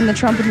in the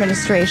Trump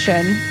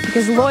administration,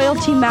 because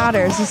loyalty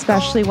matters,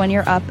 especially when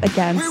you're up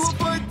against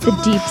the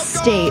deep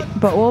state.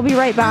 But we'll be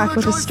right back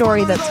with a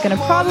story that's going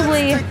to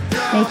probably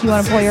make you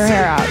want to pull your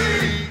hair out.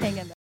 Hang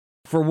in there.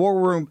 For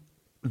War Room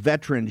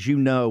veterans, you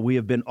know we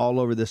have been all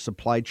over this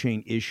supply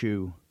chain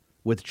issue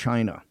with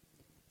China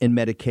and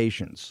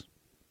medications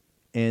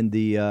and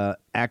the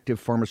active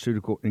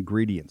pharmaceutical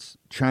ingredients.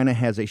 China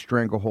has a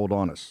stranglehold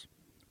on us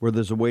where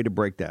there's a way to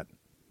break that.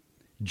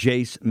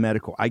 Jace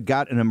Medical. I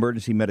got an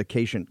emergency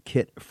medication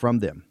kit from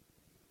them.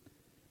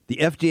 The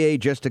FDA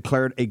just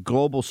declared a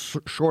global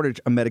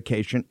shortage of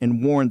medication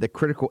and warned that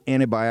critical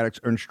antibiotics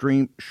are in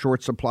extreme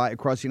short supply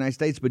across the United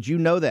States. But you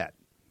know that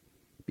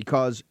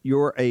because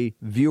you're a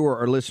viewer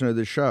or listener of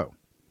the show.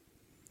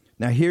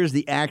 Now, here's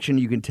the action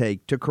you can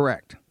take to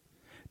correct.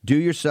 Do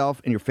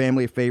yourself and your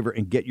family a favor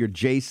and get your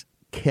Jace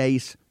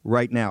case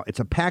right now. It's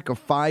a pack of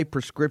 5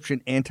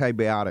 prescription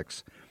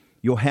antibiotics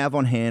you'll have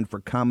on hand for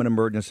common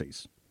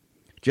emergencies.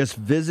 Just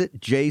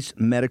visit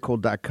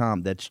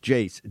jacemedical.com. That's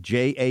Jace,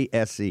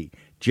 J-A-S-E,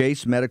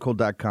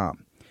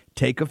 jacemedical.com.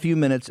 Take a few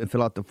minutes and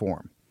fill out the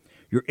form.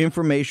 Your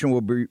information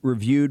will be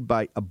reviewed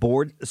by a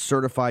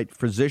board-certified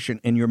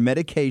physician, and your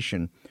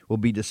medication will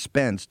be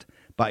dispensed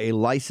by a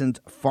licensed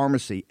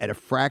pharmacy at a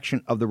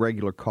fraction of the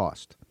regular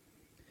cost.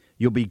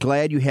 You'll be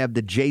glad you have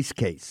the Jace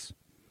case.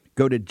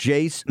 Go to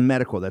Jace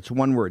Medical, that's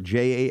one word,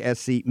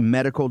 J-A-S-E,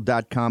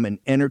 medical.com, and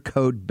enter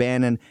code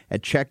Bannon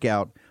at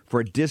checkout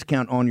for a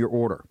discount on your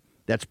order.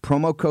 That's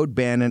promo code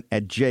Bannon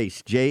at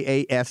Jace,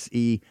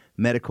 J-A-S-E,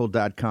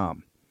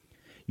 medical.com.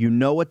 You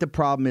know what the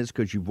problem is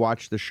because you've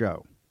watched the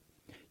show.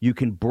 You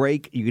can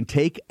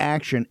take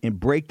action and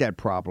break that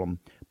problem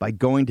by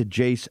going to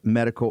Jace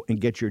Medical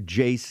and get your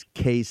Jace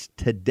case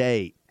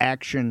today.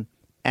 Action,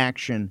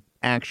 action,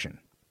 action.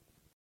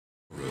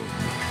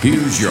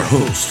 Here's your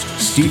host,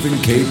 Stephen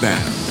K.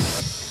 Bannon.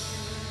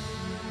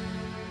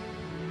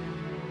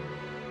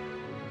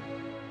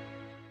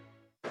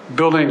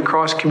 Building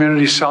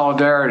cross-community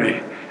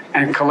solidarity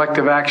and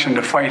collective action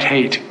to fight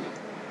hate.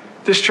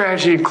 This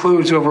strategy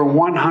includes over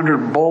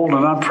 100 bold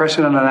and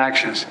unprecedented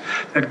actions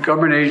that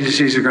government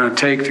agencies are going to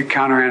take to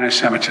counter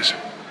anti-Semitism.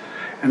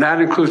 And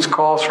that includes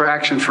calls for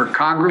action for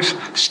Congress,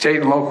 state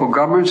and local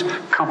governments,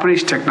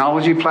 companies,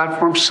 technology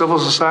platforms, civil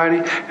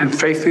society, and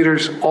faith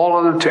leaders, all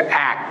of them to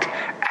act.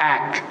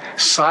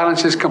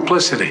 Silence is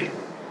complicity.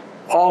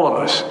 All of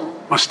us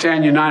must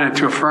stand united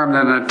to affirm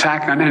that an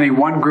attack on any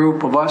one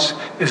group of us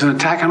is an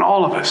attack on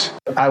all of us.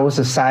 I was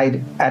a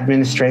side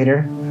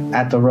administrator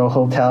at the Row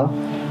Hotel.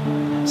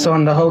 So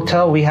in the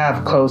hotel, we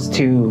have close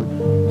to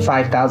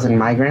 5,000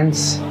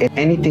 migrants.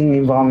 Anything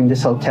involving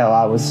this hotel,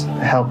 I was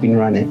helping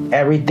run it.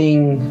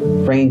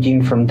 Everything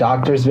ranging from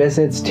doctor's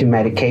visits to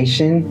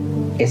medication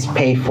is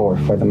paid for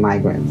the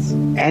migrants.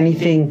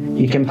 Anything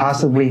you can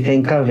possibly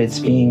think of, it's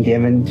being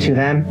given to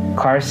them.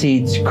 Car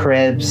seats,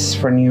 cribs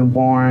for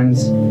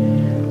newborns.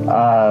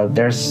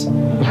 There's,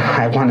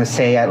 I want to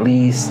say, at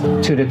least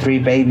 2 to 3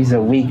 babies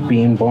a week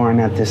being born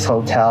at this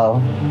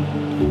hotel.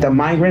 The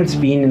migrants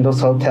being in those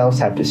hotels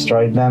have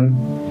destroyed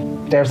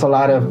them. There's a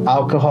lot of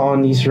alcohol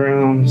in these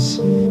rooms.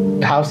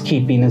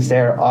 Housekeeping is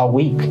there all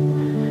week,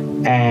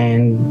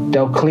 and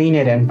they'll clean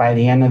it, and by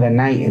the end of the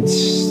night,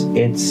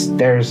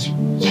 there's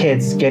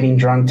kids getting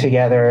drunk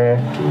together.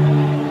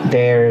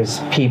 There's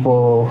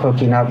people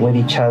hooking up with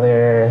each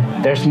other.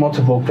 There's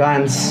multiple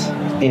guns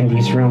in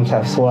these rooms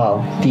as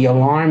well. The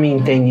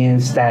alarming thing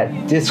is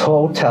that this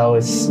hotel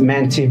is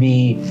meant to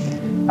be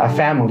a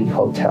family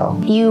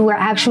hotel. You were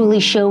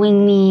actually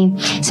showing me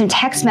some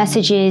text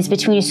messages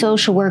between a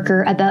social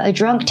worker about a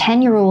drunk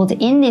 10-year-old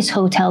in this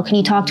hotel. Can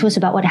you talk to us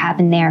about what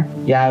happened there?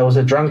 Yeah, it was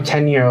a drunk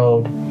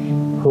 10-year-old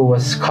who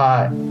was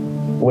caught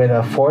with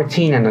a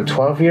 14 and a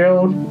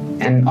 12-year-old,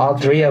 and all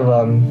 3 of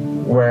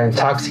them were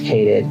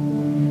intoxicated.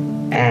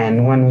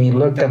 And when we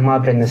looked them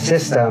up in the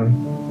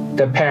system,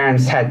 the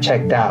parents had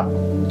checked out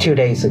 2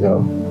 days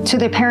ago. So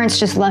their parents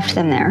just left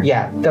them there?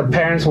 Yeah, the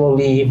parents will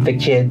leave the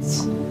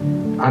kids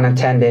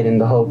unattended in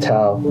the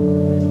hotel.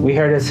 We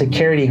heard a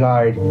security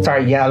guard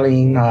start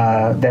yelling,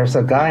 there's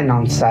a gun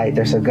on site,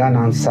 there's a gun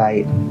on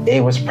site.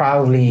 It was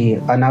probably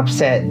an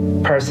upset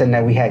person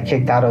that we had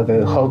kicked out of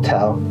the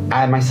hotel.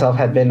 I myself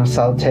had been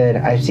assaulted.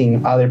 I've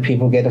seen other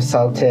people get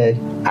assaulted.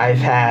 I've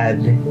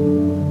had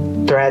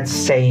threats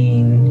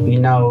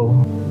saying,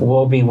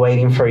 we'll be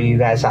waiting for you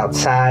guys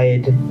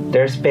outside.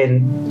 There's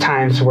been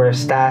times where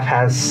staff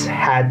has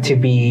had to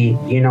be,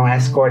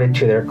 escorted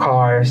to their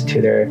cars,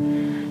 to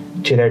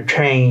their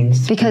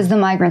trains. Because the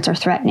migrants are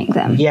threatening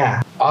them.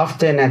 Yeah.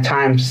 Often at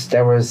times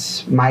there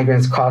was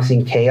migrants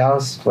causing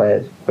chaos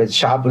with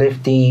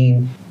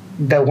shoplifting.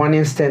 The one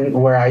instant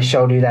where I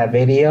showed you that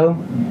video,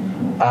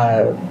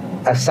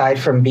 aside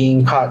from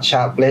being caught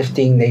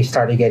shoplifting, they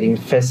started getting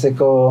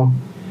physical.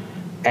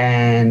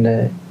 And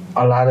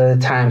a lot of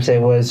the times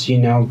it was,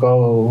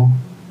 go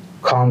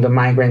calm the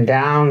migrant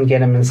down, get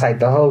them inside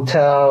the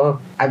hotel.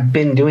 I've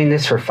been doing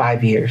this for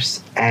 5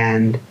 years.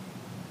 And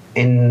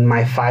in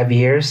my 5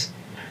 years,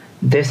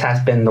 this has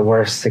been the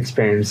worst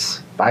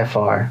experience by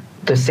far.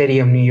 The city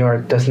of New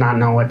York does not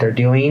know what they're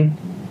doing,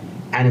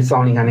 and it's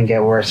only going to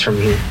get worse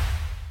from here.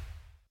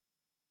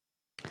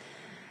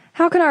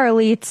 How can our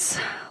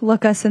elites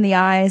look us in the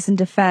eyes and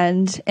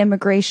defend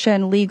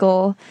immigration,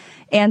 legal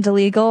and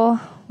illegal?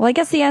 Well, I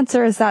guess the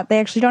answer is that they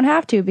actually don't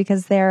have to,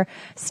 because they're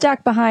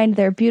stuck behind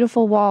their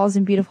beautiful walls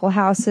and beautiful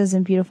houses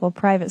and beautiful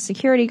private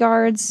security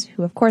guards,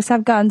 who of course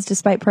have guns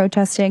despite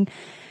protesting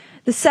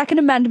the Second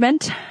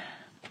Amendment.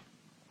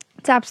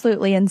 It's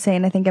absolutely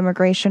insane. I think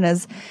immigration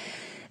is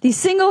the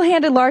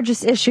single-handed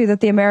largest issue that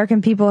the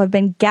American people have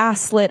been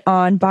gaslit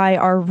on by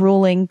our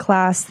ruling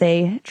class.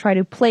 They try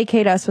to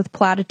placate us with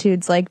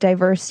platitudes like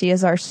diversity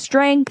is our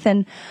strength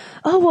and,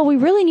 oh, well, we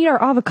really need our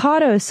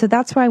avocados, so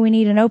that's why we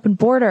need an open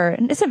border.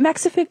 And isn't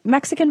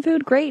Mexican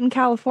food great in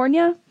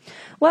California?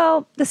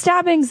 Well, the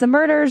stabbings, the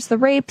murders, the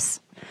rapes,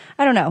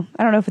 I don't know.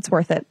 I don't know if it's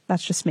worth it.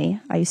 That's just me.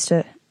 I used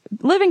to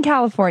live in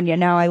California.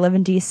 Now I live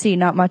in D.C.,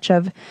 not much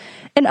of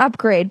an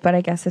upgrade, but I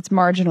guess it's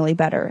marginally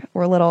better.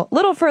 We're a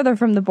little further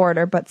from the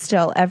border, but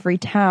still every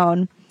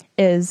town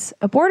is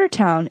a border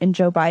town in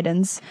Joe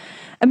Biden's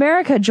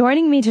America.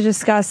 Joining me to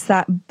discuss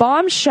that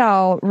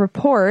bombshell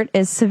report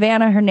is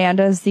Savannah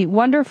Hernandez, the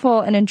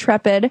wonderful and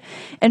intrepid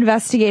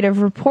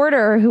investigative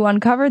reporter who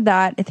uncovered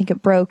that. I think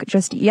it broke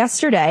just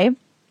yesterday.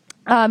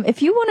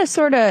 If you want to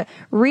sort of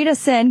read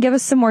us in, give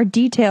us some more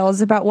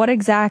details about what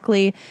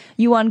exactly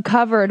you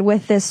uncovered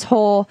with this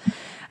whole,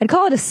 I'd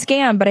call it a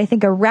scam, but I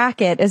think a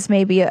racket is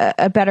maybe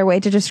a better way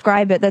to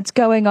describe it, that's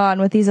going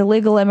on with these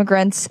illegal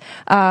immigrants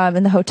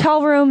in the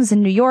hotel rooms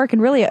in New York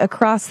and really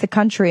across the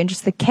country, and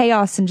just the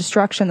chaos and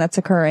destruction that's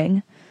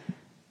occurring.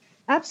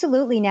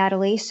 Absolutely,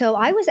 Natalie. So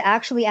I was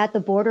actually at the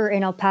border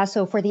in El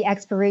Paso for the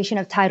expiration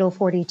of Title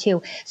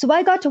 42. So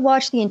I got to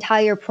watch the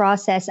entire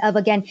process of,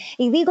 again,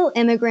 illegal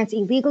immigrants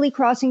illegally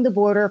crossing the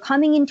border,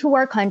 coming into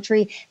our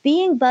country,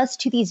 being bused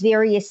to these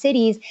various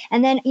cities.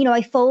 And then,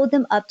 I followed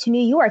them up to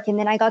New York. And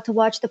then I got to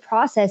watch the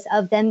process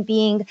of them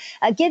being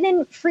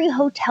given free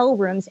hotel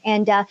rooms.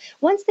 And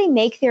once they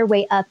make their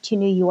way up to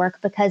New York,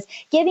 because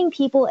giving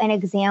people an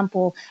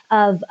example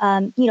of,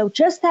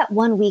 just that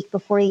 1 week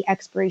before the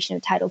expiration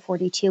of Title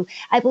 42,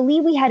 I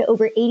believe we had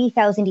over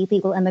 80,000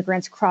 illegal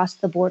immigrants cross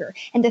the border.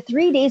 And the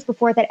 3 days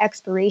before that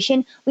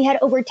expiration, we had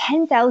over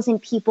 10,000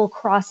 people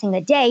crossing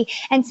a day.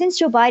 And since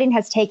Joe Biden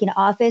has taken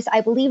office, I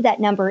believe that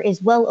number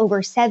is well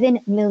over 7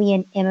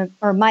 million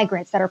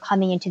migrants that are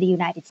coming into the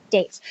United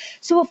States.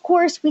 So, of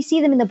course, we see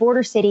them in the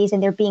border cities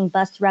and they're being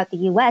bused throughout the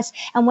U.S.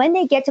 And when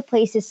they get to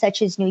places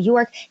such as New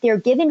York, they are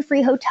given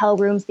free hotel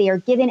rooms. They are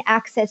given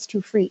access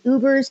to free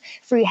Ubers,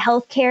 free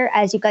health care,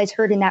 as you guys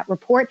heard in that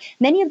report.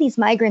 Many of these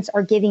migrants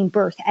are giving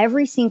birth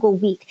every single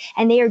week,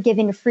 and they are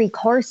given free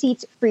car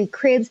seats, free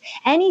cribs,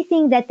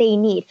 anything that they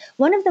need.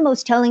 One of the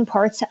most telling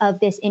parts of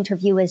this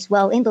interview as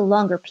well, in the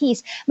longer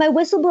piece, my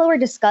whistleblower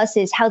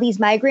discusses how these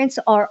migrants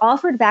are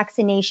offered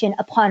vaccination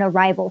upon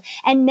arrival,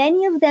 and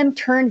many of them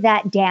turned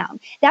that down.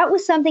 That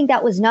was something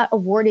that was not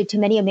awarded to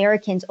many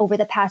Americans over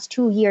the past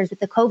 2 years with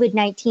the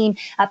COVID-19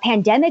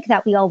 pandemic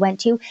that we all went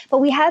to, but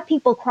we have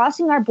people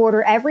crossing our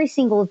border every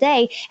single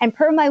day, and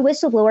per my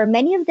whistleblower,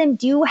 many of them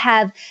do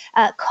have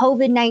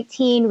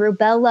COVID-19,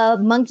 rubella,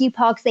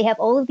 monkeypox. They have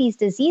all of these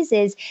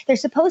diseases. They're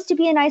supposed to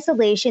be in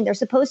isolation. They're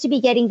supposed to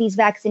be getting these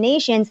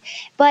vaccinations,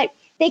 but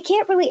they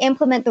can't really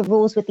implement the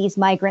rules with these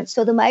migrants.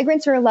 So the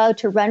migrants are allowed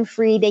to run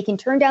free. They can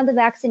turn down the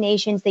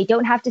vaccinations. They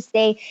don't have to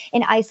stay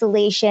in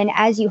isolation.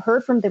 As you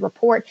heard from the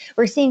report,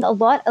 we're seeing a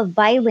lot of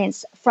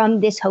violence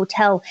from this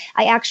hotel.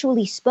 I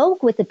actually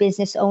spoke with the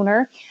business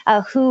owner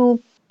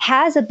who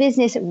has a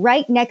business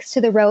right next to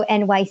the row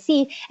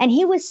NYC. And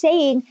he was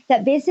saying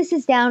that business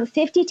is down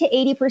 50 to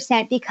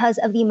 80% because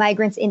of the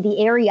migrants in the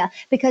area,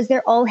 because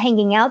they're all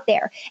hanging out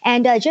there.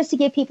 And just to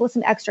give people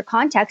some extra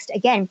context,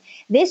 again,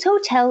 this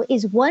hotel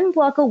is 1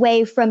 block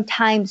away from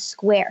Times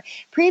Square.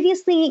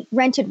 Previously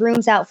rented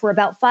rooms out for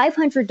about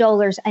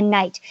 $500 a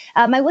night.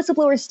 My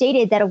whistleblower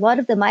stated that a lot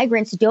of the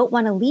migrants don't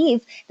want to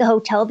leave the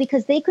hotel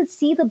because they could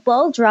see the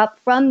ball drop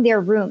from their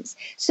rooms.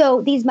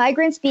 So these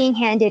migrants being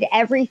handed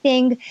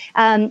everything.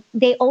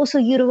 They also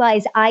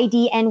utilize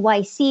ID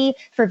NYC.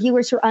 For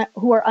viewers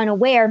who are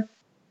unaware,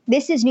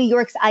 this is New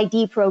York's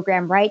ID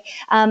program, right?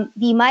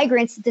 The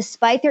migrants,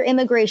 despite their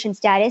immigration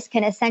status,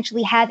 can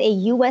essentially have a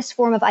U.S.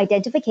 form of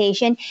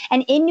identification.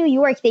 And in New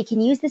York, they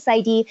can use this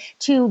ID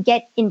to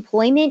get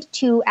employment,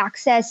 to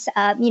access,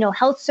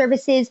 health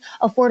services,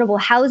 affordable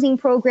housing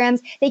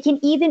programs. They can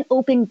even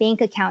open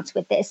bank accounts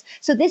with this.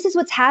 So this is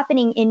what's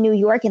happening in New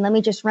York. And let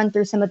me just run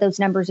through some of those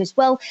numbers as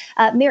well.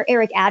 Mayor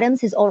Eric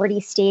Adams has already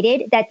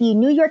stated that the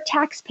New York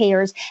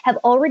taxpayers have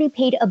already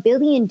paid $1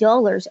 billion,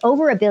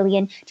 over $1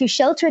 billion, to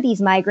shelter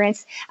these migrants.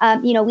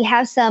 We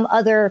have some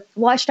other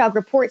watchdog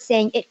reports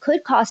saying it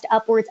could cost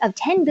upwards of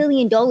 $10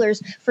 billion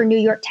for New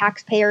York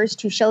taxpayers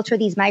to shelter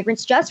these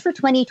migrants just for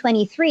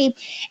 2023.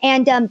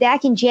 And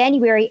back in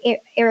January,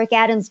 Eric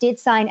Adams did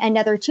sign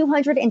another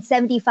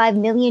 $275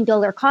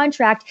 million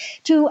contract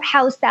to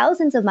house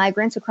thousands of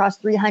migrants across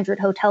 300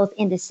 hotels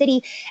in the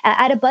city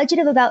at a budget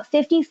of about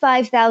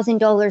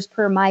 $55,000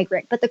 per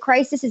migrant. But the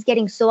crisis is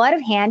getting so out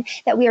of hand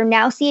that we are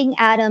now seeing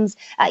Adams,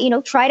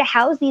 try to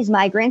house these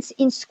migrants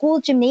in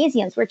school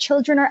gymnasiums where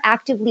children are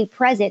actively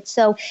present.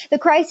 So the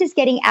crisis is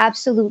getting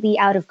absolutely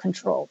out of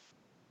control.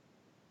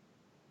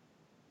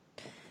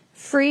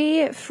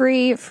 Free,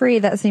 free, free.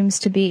 That seems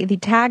to be the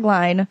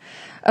tagline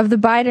of the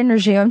Biden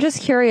regime. I'm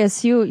just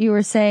curious. You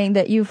were saying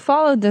that you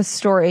followed this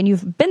story and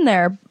you've been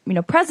there,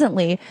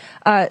 presently,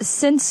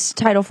 since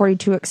Title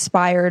 42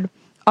 expired.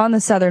 on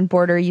the southern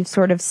border. You've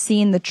sort of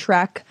seen the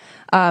trek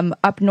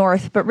up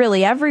north, but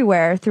really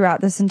everywhere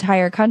throughout this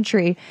entire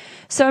country.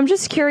 So I'm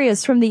just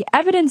curious, from the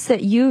evidence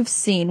that you've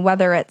seen,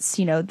 whether it's,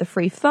 the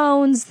free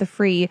phones, the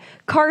free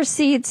car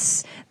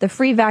seats, the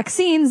free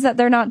vaccines that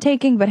they're not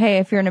taking, but hey,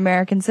 if you're an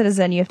American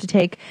citizen, you have to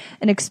take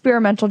an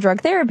experimental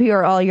drug therapy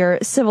or all your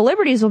civil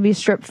liberties will be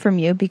stripped from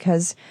you,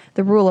 because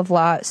the rule of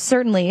law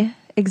certainly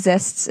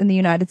exists in the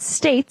United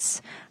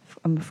States.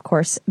 Of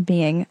course,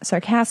 being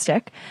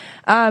sarcastic.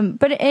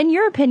 But in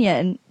your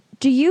opinion,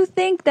 do you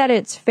think that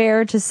it's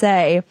fair to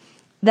say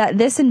that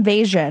this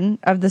invasion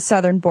of the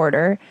southern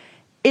border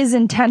is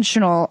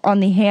intentional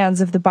on the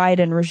hands of the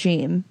Biden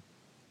regime?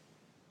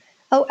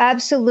 Oh,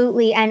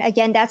 absolutely. And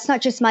again, that's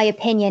not just my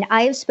opinion.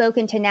 I have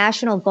spoken to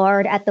National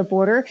Guard at the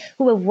border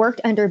who have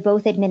worked under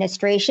both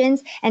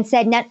administrations and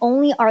said not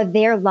only are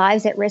their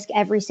lives at risk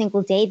every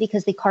single day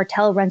because the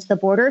cartel runs the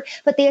border,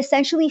 but they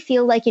essentially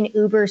feel like an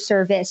Uber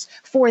service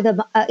for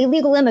the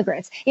illegal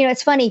immigrants.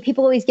 It's funny.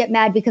 People always get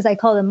mad because I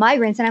call them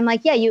migrants. And I'm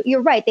like, yeah,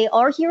 you're right. They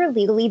are here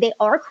illegally. They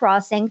are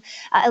crossing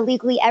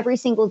illegally every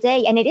single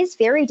day. And it is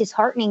very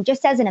disheartening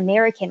just as an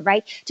American,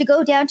 right, to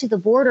go down to the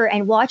border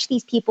and watch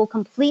these people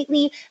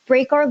completely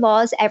break our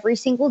laws every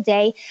single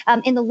day.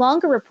 In the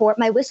longer report,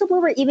 my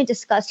whistleblower even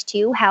discussed,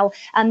 too, how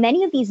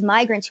many of these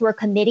migrants who are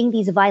committing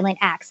these violent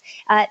acts,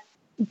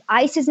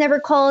 ICE is never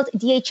called,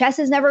 DHS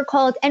is never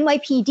called,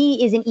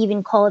 NYPD isn't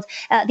even called.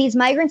 These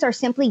migrants are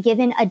simply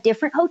given a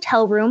different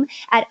hotel room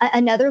at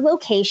another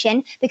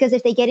location, because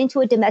if they get into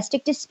a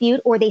domestic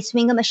dispute or they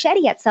swing a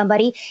machete at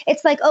somebody,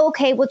 it's like, oh,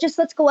 okay, well,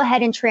 let's go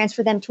ahead and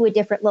transfer them to a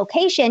different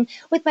location.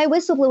 With my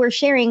whistleblower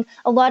sharing,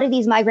 a lot of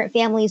these migrant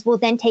families will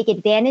then take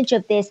advantage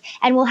of this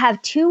and will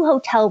have 2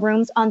 hotel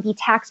rooms on the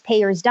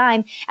taxpayer's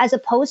dime as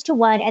opposed to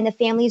 1, and the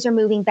families are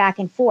moving back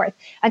and forth.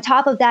 On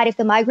top of that, if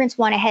the migrants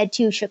want to head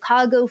to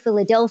Chicago,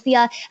 Philadelphia,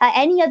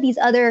 any of these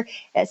other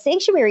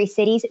sanctuary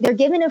cities, they're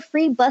given a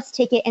free bus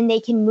ticket and they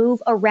can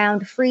move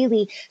around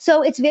freely.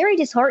 So it's very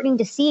disheartening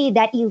to see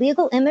that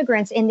illegal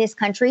immigrants in this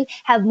country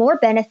have more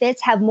benefits,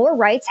 have more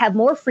rights, have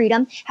more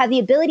freedom, have the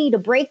ability to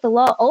break the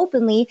law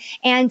openly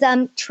and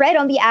tread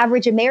on the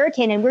average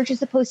American. And we're just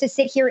supposed to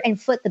sit here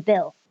and foot the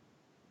bill.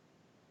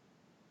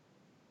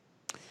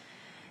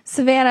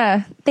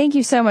 Savannah, thank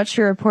you so much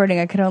for reporting.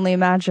 I could only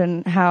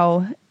imagine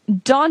how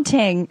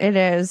daunting it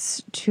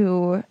is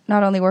to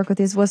not only work with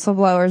these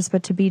whistleblowers,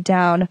 but to be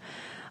down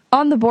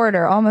on the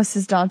border, almost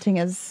as daunting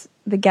as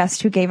the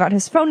guest who gave out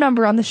his phone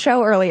number on the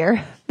show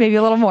earlier, maybe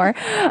a little more.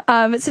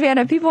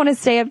 Savannah, if people want to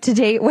stay up to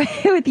date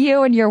with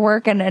you and your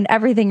work and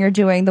everything you're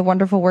doing, the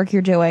wonderful work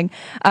you're doing,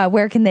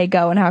 where can they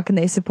go and how can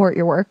they support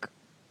your work?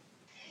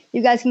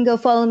 You guys can go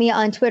follow me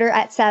on Twitter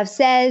at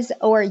SavSays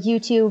or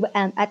YouTube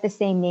at the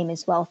same name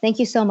as well. Thank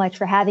you so much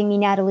for having me,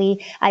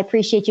 Natalie. I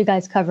appreciate you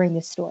guys covering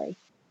this story.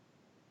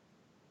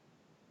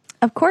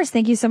 Of course.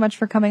 Thank you so much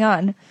for coming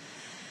on.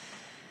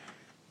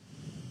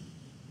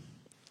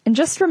 And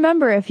just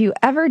remember, if you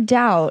ever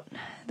doubt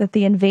that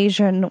the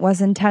invasion was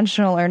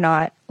intentional or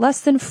not,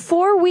 less than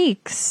 4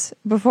 weeks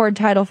before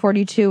Title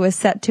 42 was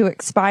set to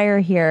expire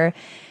here,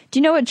 do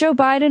you know what Joe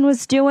Biden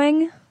was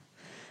doing?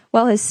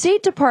 Well, his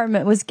State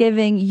Department was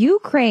giving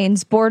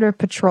Ukraine's border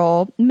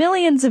patrol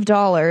millions of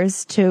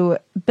dollars to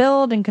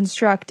build and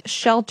construct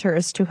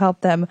shelters to help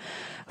them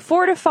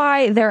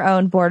fortify their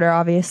own border.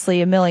 Obviously,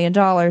 $1 million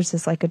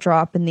is like a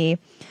drop in the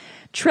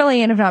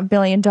trillion, if not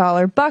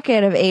billion-dollar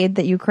bucket of aid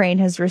that Ukraine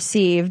has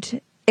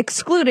received,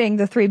 excluding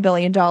the $3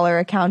 billion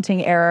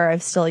accounting error.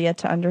 I've still yet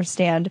to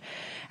understand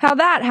how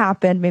that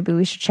happened. Maybe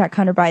we should check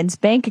Hunter Biden's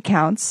bank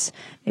accounts.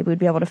 Maybe we'd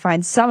be able to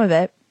find some of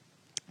it.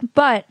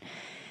 But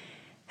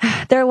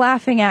they're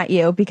laughing at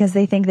you because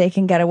they think they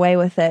can get away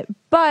with it.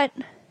 But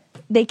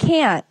they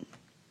can't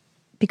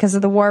because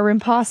of the War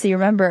Room Posse.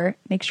 Remember,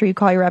 make sure you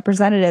call your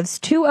representatives,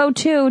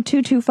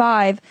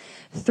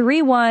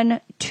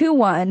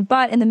 202-225-3121.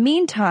 But in the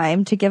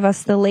meantime, to give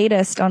us the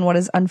latest on what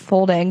is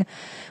unfolding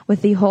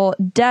with the whole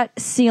debt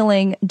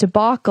ceiling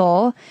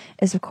debacle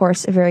is, of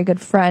course, a very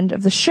good friend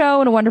of the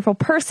show and a wonderful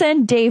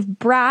person, Dave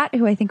Bratt,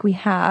 who I think we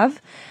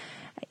have.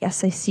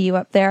 Yes, I see you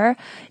up there.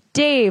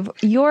 Dave,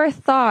 your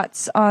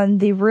thoughts on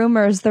the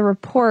rumors, the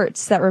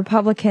reports that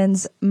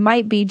Republicans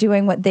might be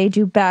doing what they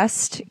do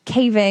best,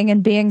 caving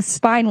and being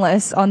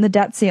spineless on the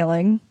debt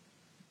ceiling?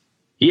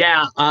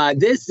 Yeah,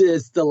 this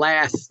is the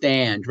last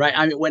stand, right?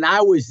 I mean, when I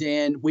was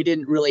in, we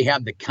didn't really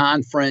have the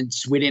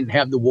conference. We didn't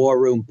have the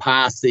War Room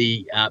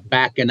Posse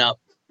backing up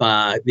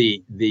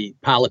the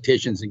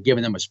politicians and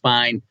giving them a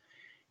spine.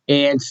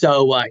 And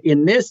so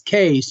in this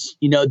case,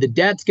 you know, the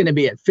debt's going to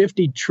be at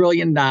 $50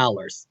 trillion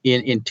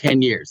in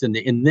 10 years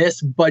in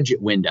this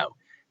budget window.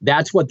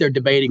 That's what they're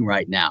debating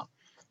right now.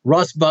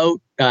 Russ Vought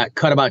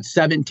cut about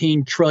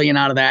 17 trillion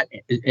out of that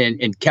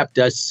and kept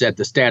us at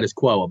the status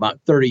quo, about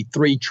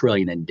 33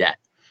 trillion in debt.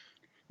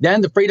 Then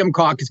the Freedom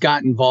Caucus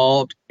got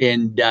involved,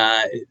 and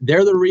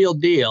they're the real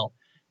deal.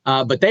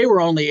 But they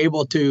were only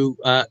able to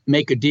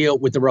make a deal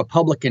with the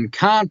Republican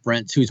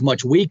conference, who's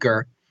much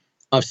weaker,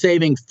 of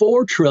saving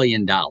 $4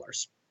 trillion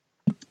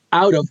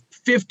out of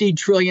 $50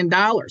 trillion.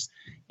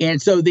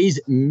 And so these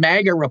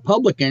MAGA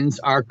Republicans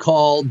are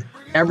called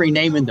every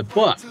name in the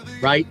book,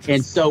 right?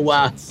 And so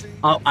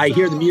I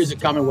hear the music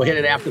coming. We'll hit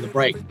it after the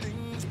break.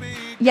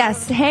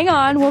 Yes, hang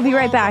on. We'll be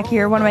right back.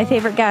 You're one of my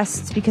favorite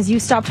guests because you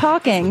stop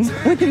talking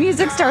when the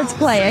music starts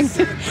playing.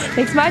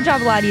 Makes my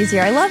job a lot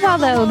easier. I love how,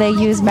 though, they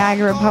use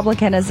MAGA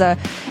Republican as a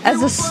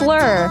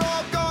slur.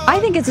 I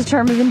think it's a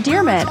term of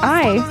endearment.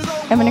 I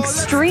am an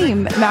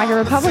extreme MAGA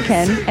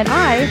Republican, and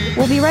I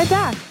will be right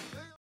back.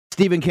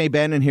 Stephen K.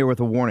 Bannon here with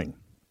a warning.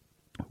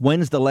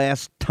 When's the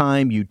last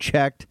time you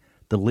checked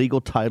the legal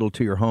title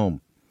to your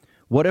home?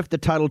 What if the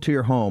title to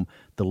your home,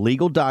 the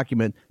legal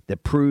document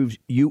that proves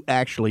you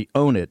actually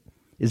own it,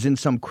 is in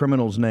some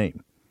criminal's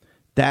name?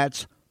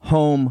 That's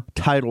home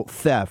title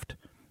theft,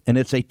 and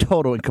it's a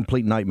total and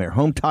complete nightmare.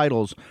 Home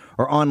titles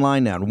are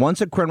online now, and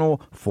once a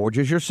criminal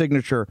forges your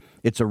signature,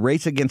 it's a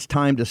race against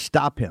time to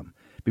stop him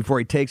before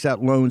he takes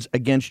out loans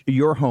against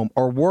your home,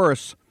 or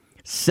worse,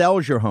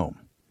 sells your home.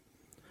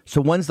 So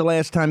when's the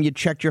last time you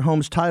checked your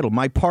home's title?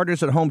 My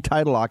partners at Home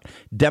Title Lock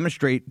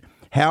demonstrate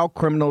how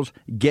criminals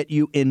get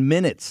you in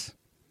minutes.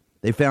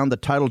 They found the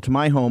title to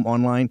my home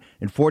online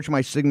and forged my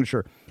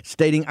signature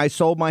stating I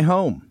sold my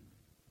home.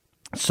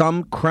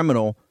 Some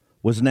criminal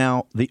was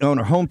now the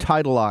owner. Home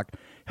Title Lock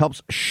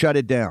helps shut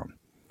it down.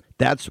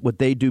 That's what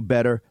they do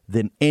better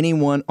than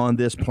anyone on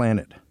this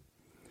planet.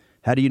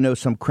 How do you know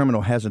some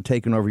criminal hasn't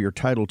taken over your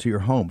title to your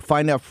home?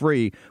 Find out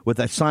free with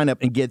a sign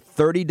up and get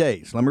 30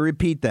 days. Let me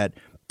repeat that.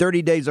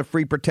 30 days of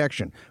free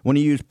protection when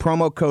you use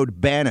promo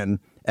code Bannon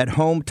at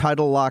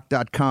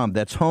HomeTitleLock.com.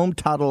 That's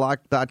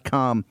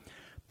HomeTitleLock.com.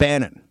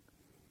 Bannon.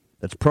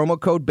 That's promo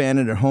code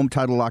Bannon at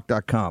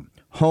HomeTitleLock.com.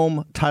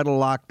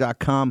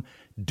 HomeTitleLock.com.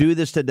 Do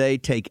this today.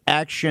 Take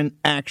action,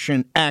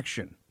 action,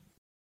 action.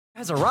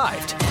 Has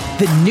arrived.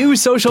 The new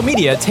social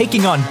media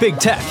taking on big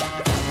tech,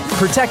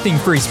 protecting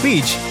free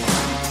speech,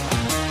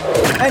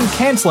 and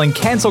canceling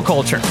cancel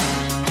culture.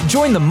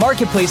 Join the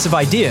marketplace of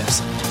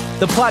ideas.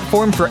 The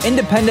platform for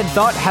independent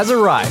thought has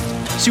arrived.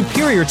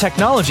 Superior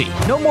technology.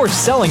 No more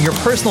selling your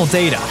personal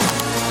data.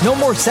 No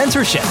more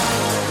censorship.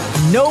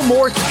 No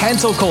more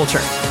cancel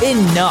culture.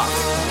 Enough.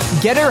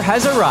 Getter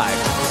has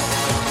arrived.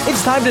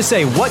 It's time to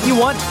say what you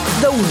want,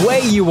 the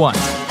way you want.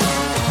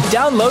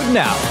 Download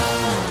now.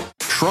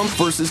 Trump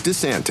versus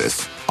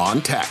DeSantis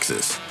on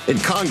taxes. In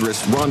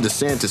Congress, Ron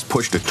DeSantis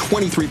pushed a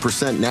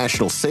 23%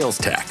 national sales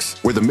tax,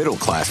 where the middle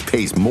class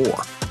pays more.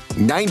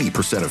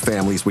 90% of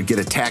families would get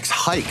a tax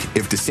hike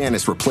if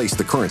DeSantis replaced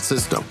the current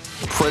system.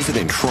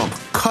 President Trump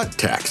cut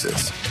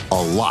taxes a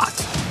lot,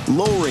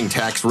 lowering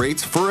tax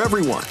rates for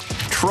everyone.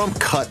 Trump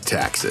cut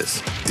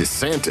taxes.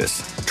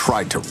 DeSantis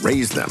tried to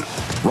raise them.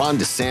 Ron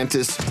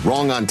DeSantis,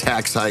 wrong on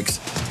tax hikes,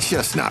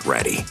 just not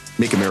ready.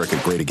 Make America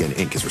Great Again,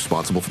 Inc. is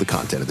responsible for the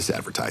content of this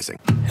advertising.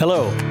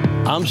 Hello,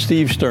 I'm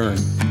Steve Stern,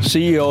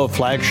 CEO of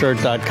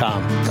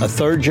Flagshirt.com, a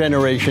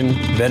third-generation,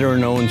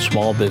 veteran-owned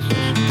small business.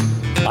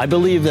 I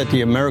believe that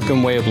the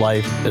American way of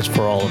life is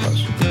for all of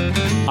us.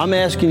 I'm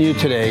asking you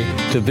today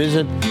to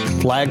visit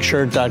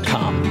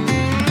Flagshirt.com.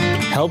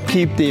 Help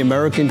keep the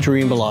American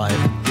dream alive.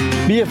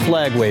 Be a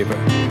flag waver.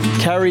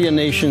 Carry a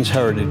nation's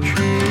heritage.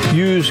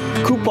 Use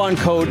coupon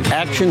code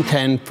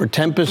ACTION10 for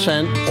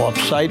 10% off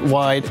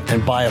site-wide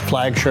and buy a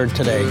flag shirt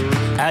today.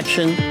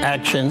 Action,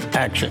 action,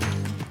 action.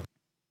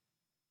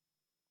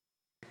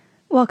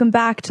 Welcome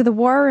back to the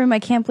War Room. I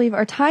can't believe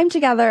our time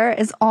together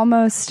is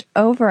almost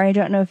over. I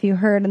don't know if you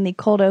heard in the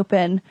cold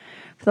open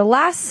for the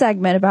last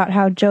segment about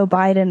how Joe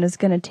Biden is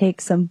going to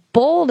take some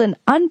bold and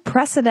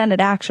unprecedented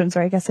actions,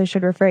 or I guess I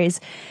should rephrase,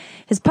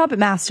 his puppet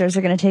masters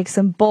are going to take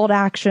some bold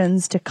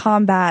actions to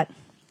combat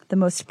the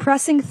most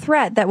pressing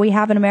threat that we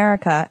have in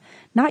America.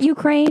 Not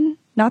Ukraine,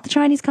 not the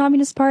Chinese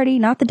Communist Party,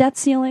 not the debt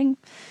ceiling,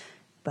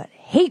 but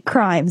hate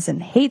crimes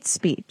and hate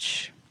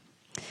speech.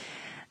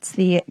 It's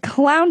the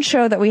clown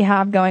show that we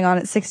have going on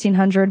at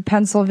 1600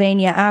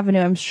 Pennsylvania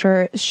Avenue. I'm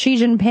sure Xi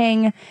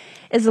Jinping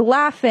is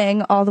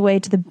laughing all the way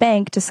to the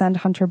bank to send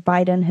Hunter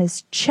Biden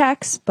his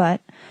checks,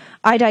 but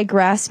I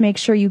digress. Make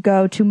sure you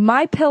go to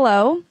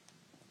MyPillow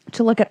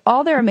to look at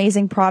all their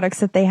amazing products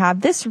that they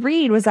have. This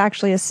read was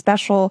actually a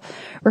special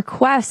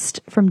request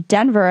from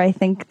Denver. I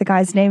think the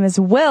guy's name is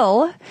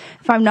Will,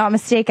 if I'm not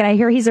mistaken. I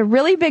hear he's a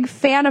really big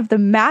fan of the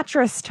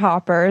mattress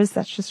toppers.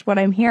 That's just what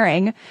I'm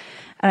hearing.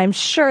 And I'm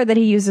sure that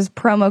he uses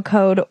promo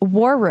code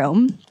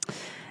WARROOM,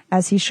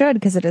 as he should,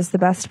 because it is the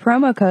best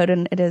promo code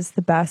and it is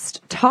the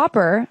best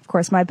topper. Of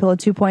course, MyPillow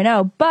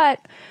 2.0.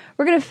 But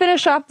we're going to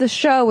finish off the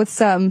show with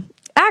some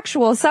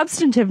actual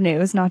substantive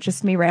news, not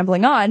just me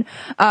rambling on,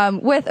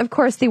 with, of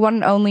course, the one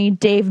and only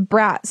Dave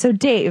Bratt. So,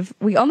 Dave,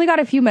 we only got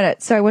a few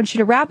minutes, so I want you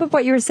to wrap up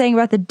what you were saying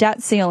about the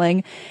debt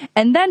ceiling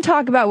and then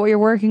talk about what you're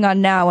working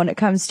on now when it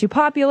comes to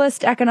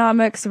populist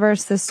economics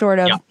versus sort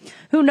of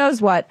who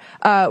knows what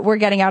we're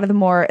getting out of the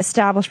more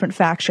establishment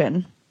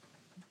faction.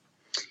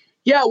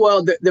 Yeah,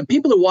 well, the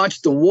people who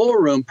watch the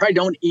War Room probably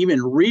don't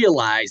even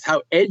realize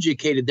how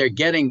educated they're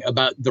getting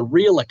about the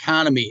real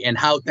economy and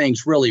how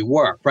things really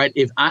work, right?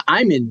 If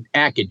I'm in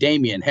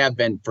academia and have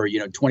been for,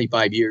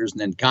 25 years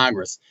and then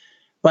Congress,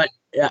 but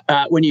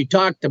when you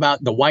talked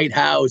about the White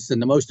House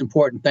and the most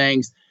important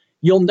things,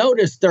 you'll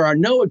notice there are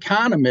no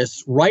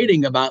economists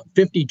writing about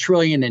 50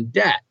 trillion in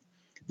debt.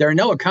 There are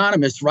no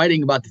economists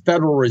writing about the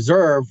Federal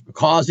Reserve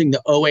causing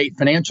the 2008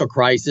 financial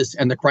crisis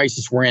and the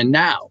crisis we're in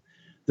now.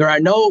 There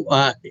are no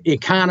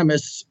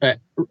economists,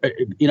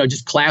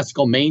 just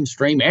classical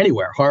mainstream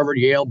anywhere, Harvard,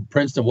 Yale,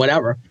 Princeton,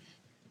 whatever,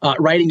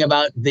 writing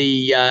about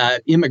the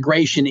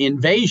immigration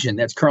invasion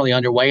that's currently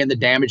underway and the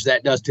damage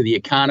that does to the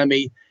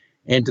economy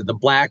and to the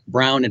black,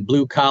 brown, and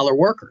blue collar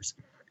workers.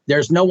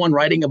 There's no one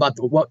writing about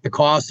what the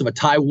cost of a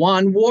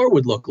Taiwan war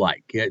would look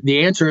like.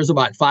 The answer is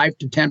about 5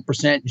 to 10%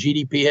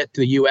 GDP hit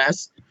to the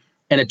U.S.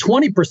 and a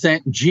 20%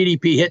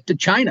 GDP hit to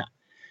China.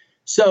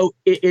 So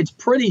it's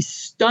pretty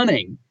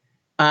stunning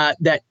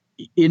that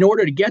in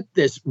order to get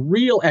this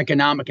real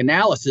economic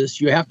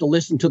analysis, you have to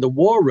listen to the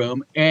War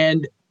Room,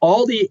 and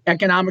all the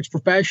economics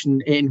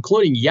profession,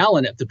 including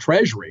Yellen at the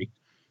Treasury,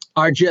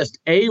 are just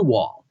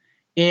AWOL.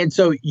 And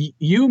so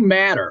you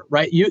matter,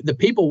 right? The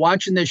people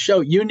watching this show,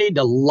 you need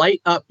to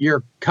light up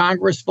your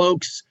Congress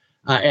folks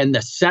and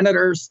the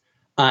senators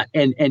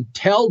and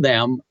tell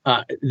them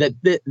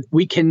that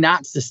we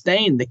cannot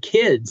sustain, the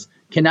kids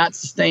cannot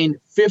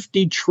sustain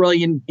 50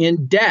 trillion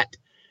in debt.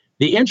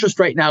 The interest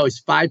rate now is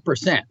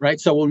 5%, right?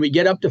 So when we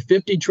get up to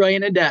 50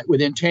 trillion in debt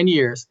within 10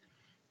 years,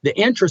 the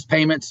interest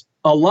payments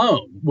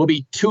alone will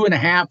be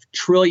 $2.5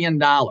 trillion.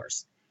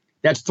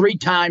 That's 3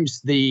 times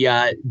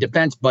the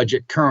defense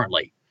budget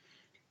currently.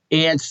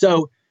 And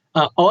so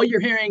all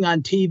you're hearing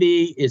on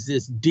TV is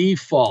this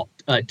default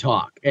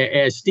talk.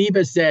 As Steve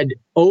has said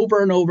over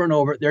and over and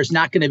over, there's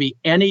not going to be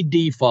any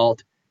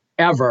default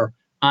ever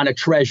on a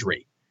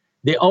treasury.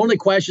 The only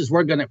question is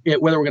whether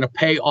we're going to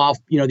pay off,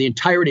 the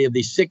entirety of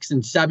these $6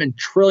 and $7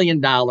 trillion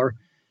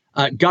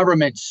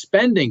government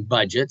spending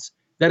budgets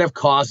that have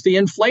caused the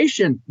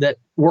inflation that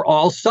we're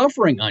all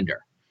suffering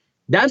under.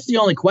 That's the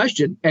only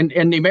question.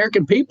 And the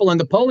American people in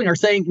the polling are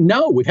saying,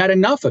 no, we've had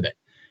enough of it.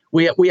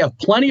 We have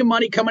plenty of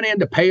money coming in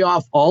to pay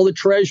off all the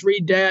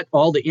Treasury debt,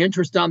 all the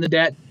interest on the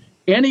debt.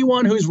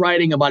 Anyone who's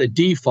writing about a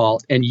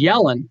default, and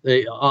Yellen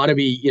ought to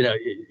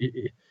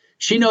be,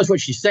 she knows what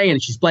she's saying,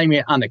 and she's blaming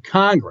it on the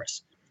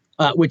Congress,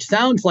 which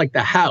sounds like the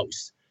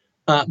House.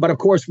 But of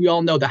course, we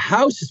all know the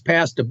House has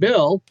passed a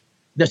bill.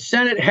 The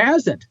Senate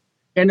hasn't.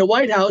 And the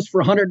White House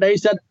for 100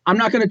 days said, I'm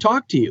not going to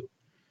talk to you.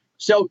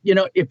 So,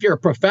 if you're a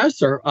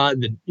professor,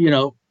 the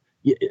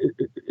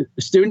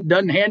student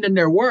doesn't hand in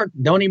their work,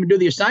 don't even do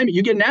the assignment,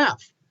 you get an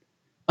F.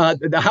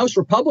 The House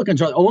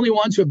Republicans are the only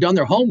ones who have done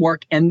their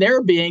homework, and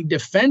they're being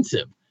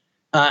defensive.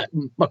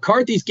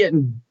 McCarthy's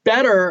getting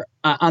better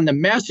on the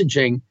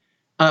messaging,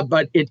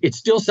 but it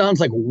still sounds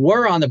like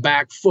we're on the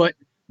back foot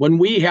when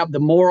we have the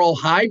moral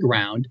high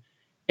ground,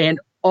 and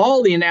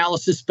all the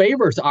analysis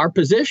favors our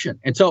position.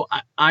 And so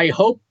I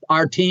hope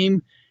our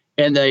team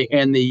and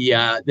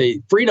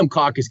the Freedom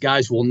Caucus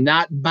guys will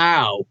not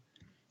bow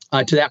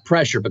to that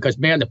pressure, because,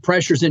 man, the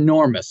pressure's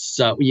enormous.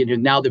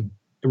 Now the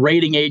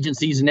rating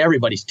agencies and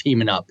everybody's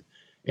teaming up.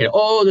 And,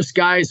 the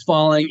sky is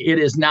falling. It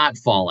is not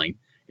falling.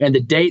 And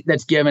the date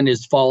that's given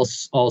is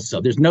false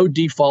also. There's no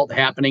default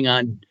happening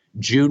on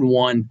June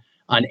 1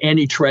 on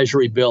any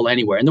Treasury bill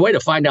anywhere. And the way to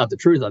find out the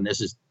truth on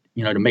this is,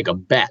 to make a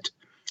bet.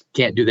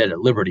 Can't do that at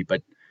Liberty,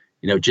 but,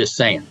 just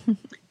saying.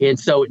 And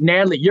so,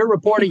 Natalie, you're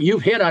reporting,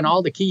 you've hit on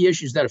all the key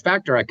issues that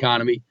affect our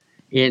economy.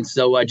 And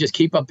so just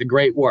keep up the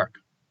great work.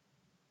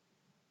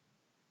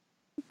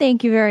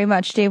 Thank you very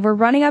much, Dave. We're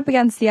running up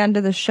against the end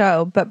of the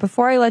show, but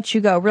before I let you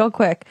go, real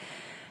quick,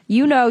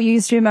 you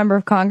used to be a member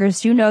of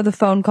Congress. The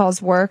phone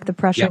calls work, the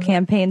pressure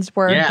campaigns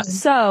work. Yes.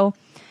 So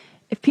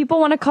if people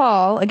want to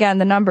call, again,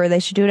 the number, they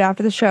should do it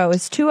after the show,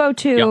 is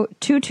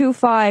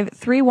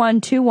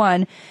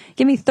 202-225-3121.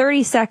 Give me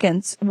 30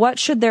 seconds. What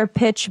should their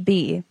pitch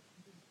be?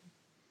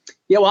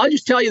 Yeah, well, I'll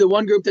just tell you the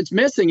one group that's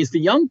missing is the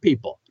young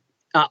people.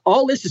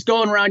 All this is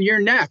going around your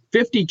neck,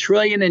 50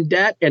 trillion in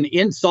debt and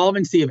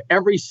insolvency of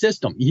every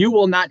system. You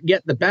will not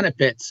get the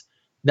benefits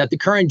that the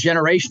current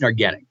generation are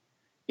getting.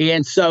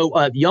 And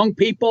so young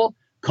people,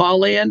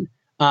 call in.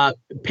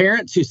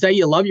 Parents who say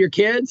you love your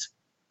kids,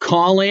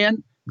 call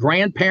in.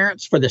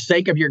 Grandparents, for the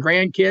sake of your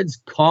grandkids,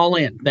 call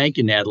in. Thank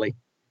you, Natalie.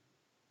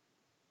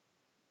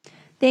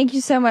 Thank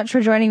you so much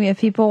for joining me. If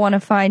people want to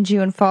find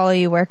you and follow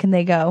you, where can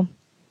they go?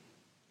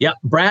 Yep,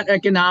 Brat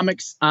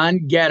Economics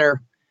on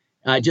Getter.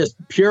 Just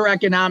pure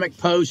economic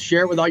posts.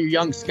 Share it with all your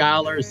young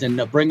scholars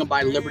and bring them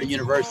by Liberty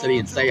University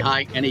and say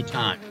hi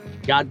anytime.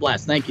 God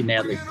bless. Thank you,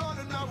 Natalie.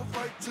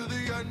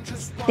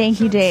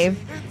 Thank you, Dave.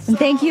 And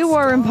thank you,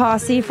 War Room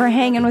Posse, for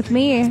hanging with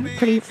me.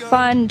 Pretty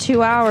fun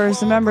 2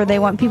 hours. Remember, they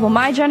want people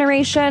my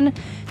generation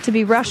to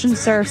be Russian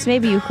serfs,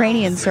 maybe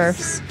Ukrainian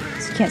serfs.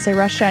 So you can't say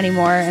Russia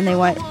anymore. And they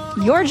want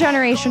your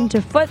generation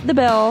to foot the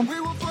bill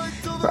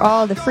for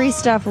all the free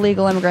stuff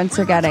illegal immigrants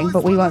are getting,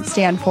 but we won't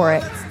stand for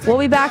it. We'll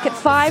be back at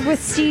 5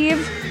 with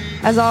Steve.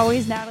 As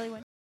always, Natalie.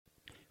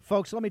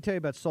 Folks, let me tell you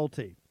about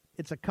Solti.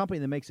 It's a company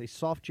that makes a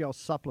soft gel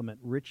supplement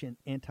rich in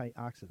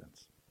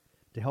antioxidants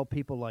to help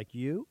people like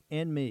you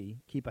and me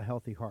keep a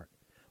healthy heart.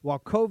 While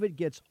COVID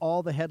gets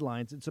all the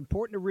headlines, it's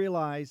important to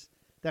realize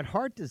that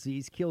heart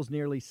disease kills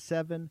nearly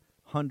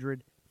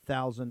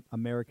 700,000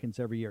 Americans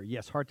every year.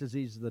 Yes, heart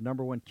disease is the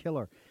number one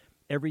killer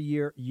every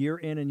year, year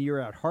in and year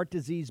out. Heart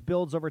disease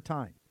builds over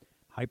time.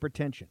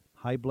 Hypertension,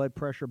 high blood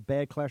pressure,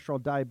 bad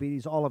cholesterol,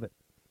 diabetes, all of it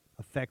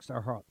affects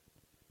our heart.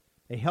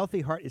 A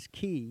healthy heart is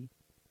key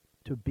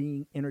to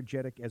being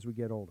energetic as we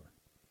get older.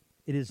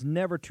 It is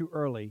never too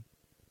early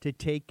to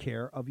take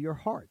care of your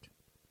heart.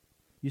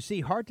 You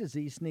see, heart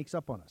disease sneaks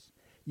up on us.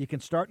 You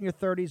can start in your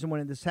 30s, and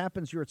when this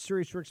happens, you're at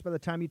serious risk by the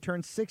time you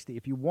turn 60.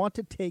 If you want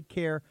to take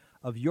care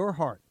of your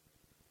heart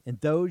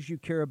and those you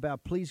care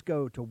about, please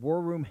go to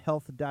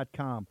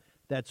warroomhealth.com.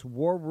 That's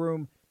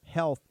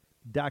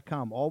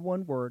warroomhealth.com. All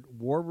one word,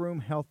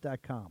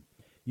 warroomhealth.com.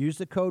 Use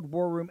the code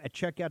WARROOM at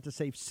checkout to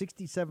save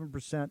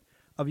 67%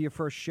 of your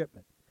first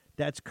shipment.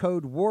 That's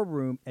code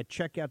WARROOM at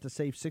checkout to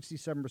save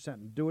 67%.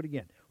 And do it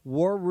again.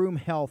 War Room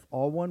Health,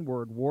 all one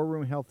word,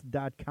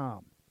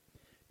 warroomhealth.com.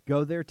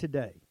 Go there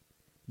today.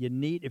 You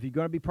need, if you're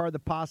going to be part of the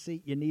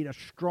posse, you need a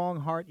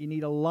strong heart. You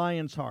need a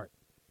lion's heart.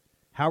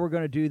 How we're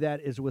going to do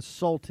that is with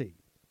Salty.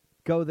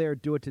 Go there,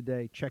 do it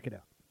today. Check it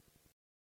out.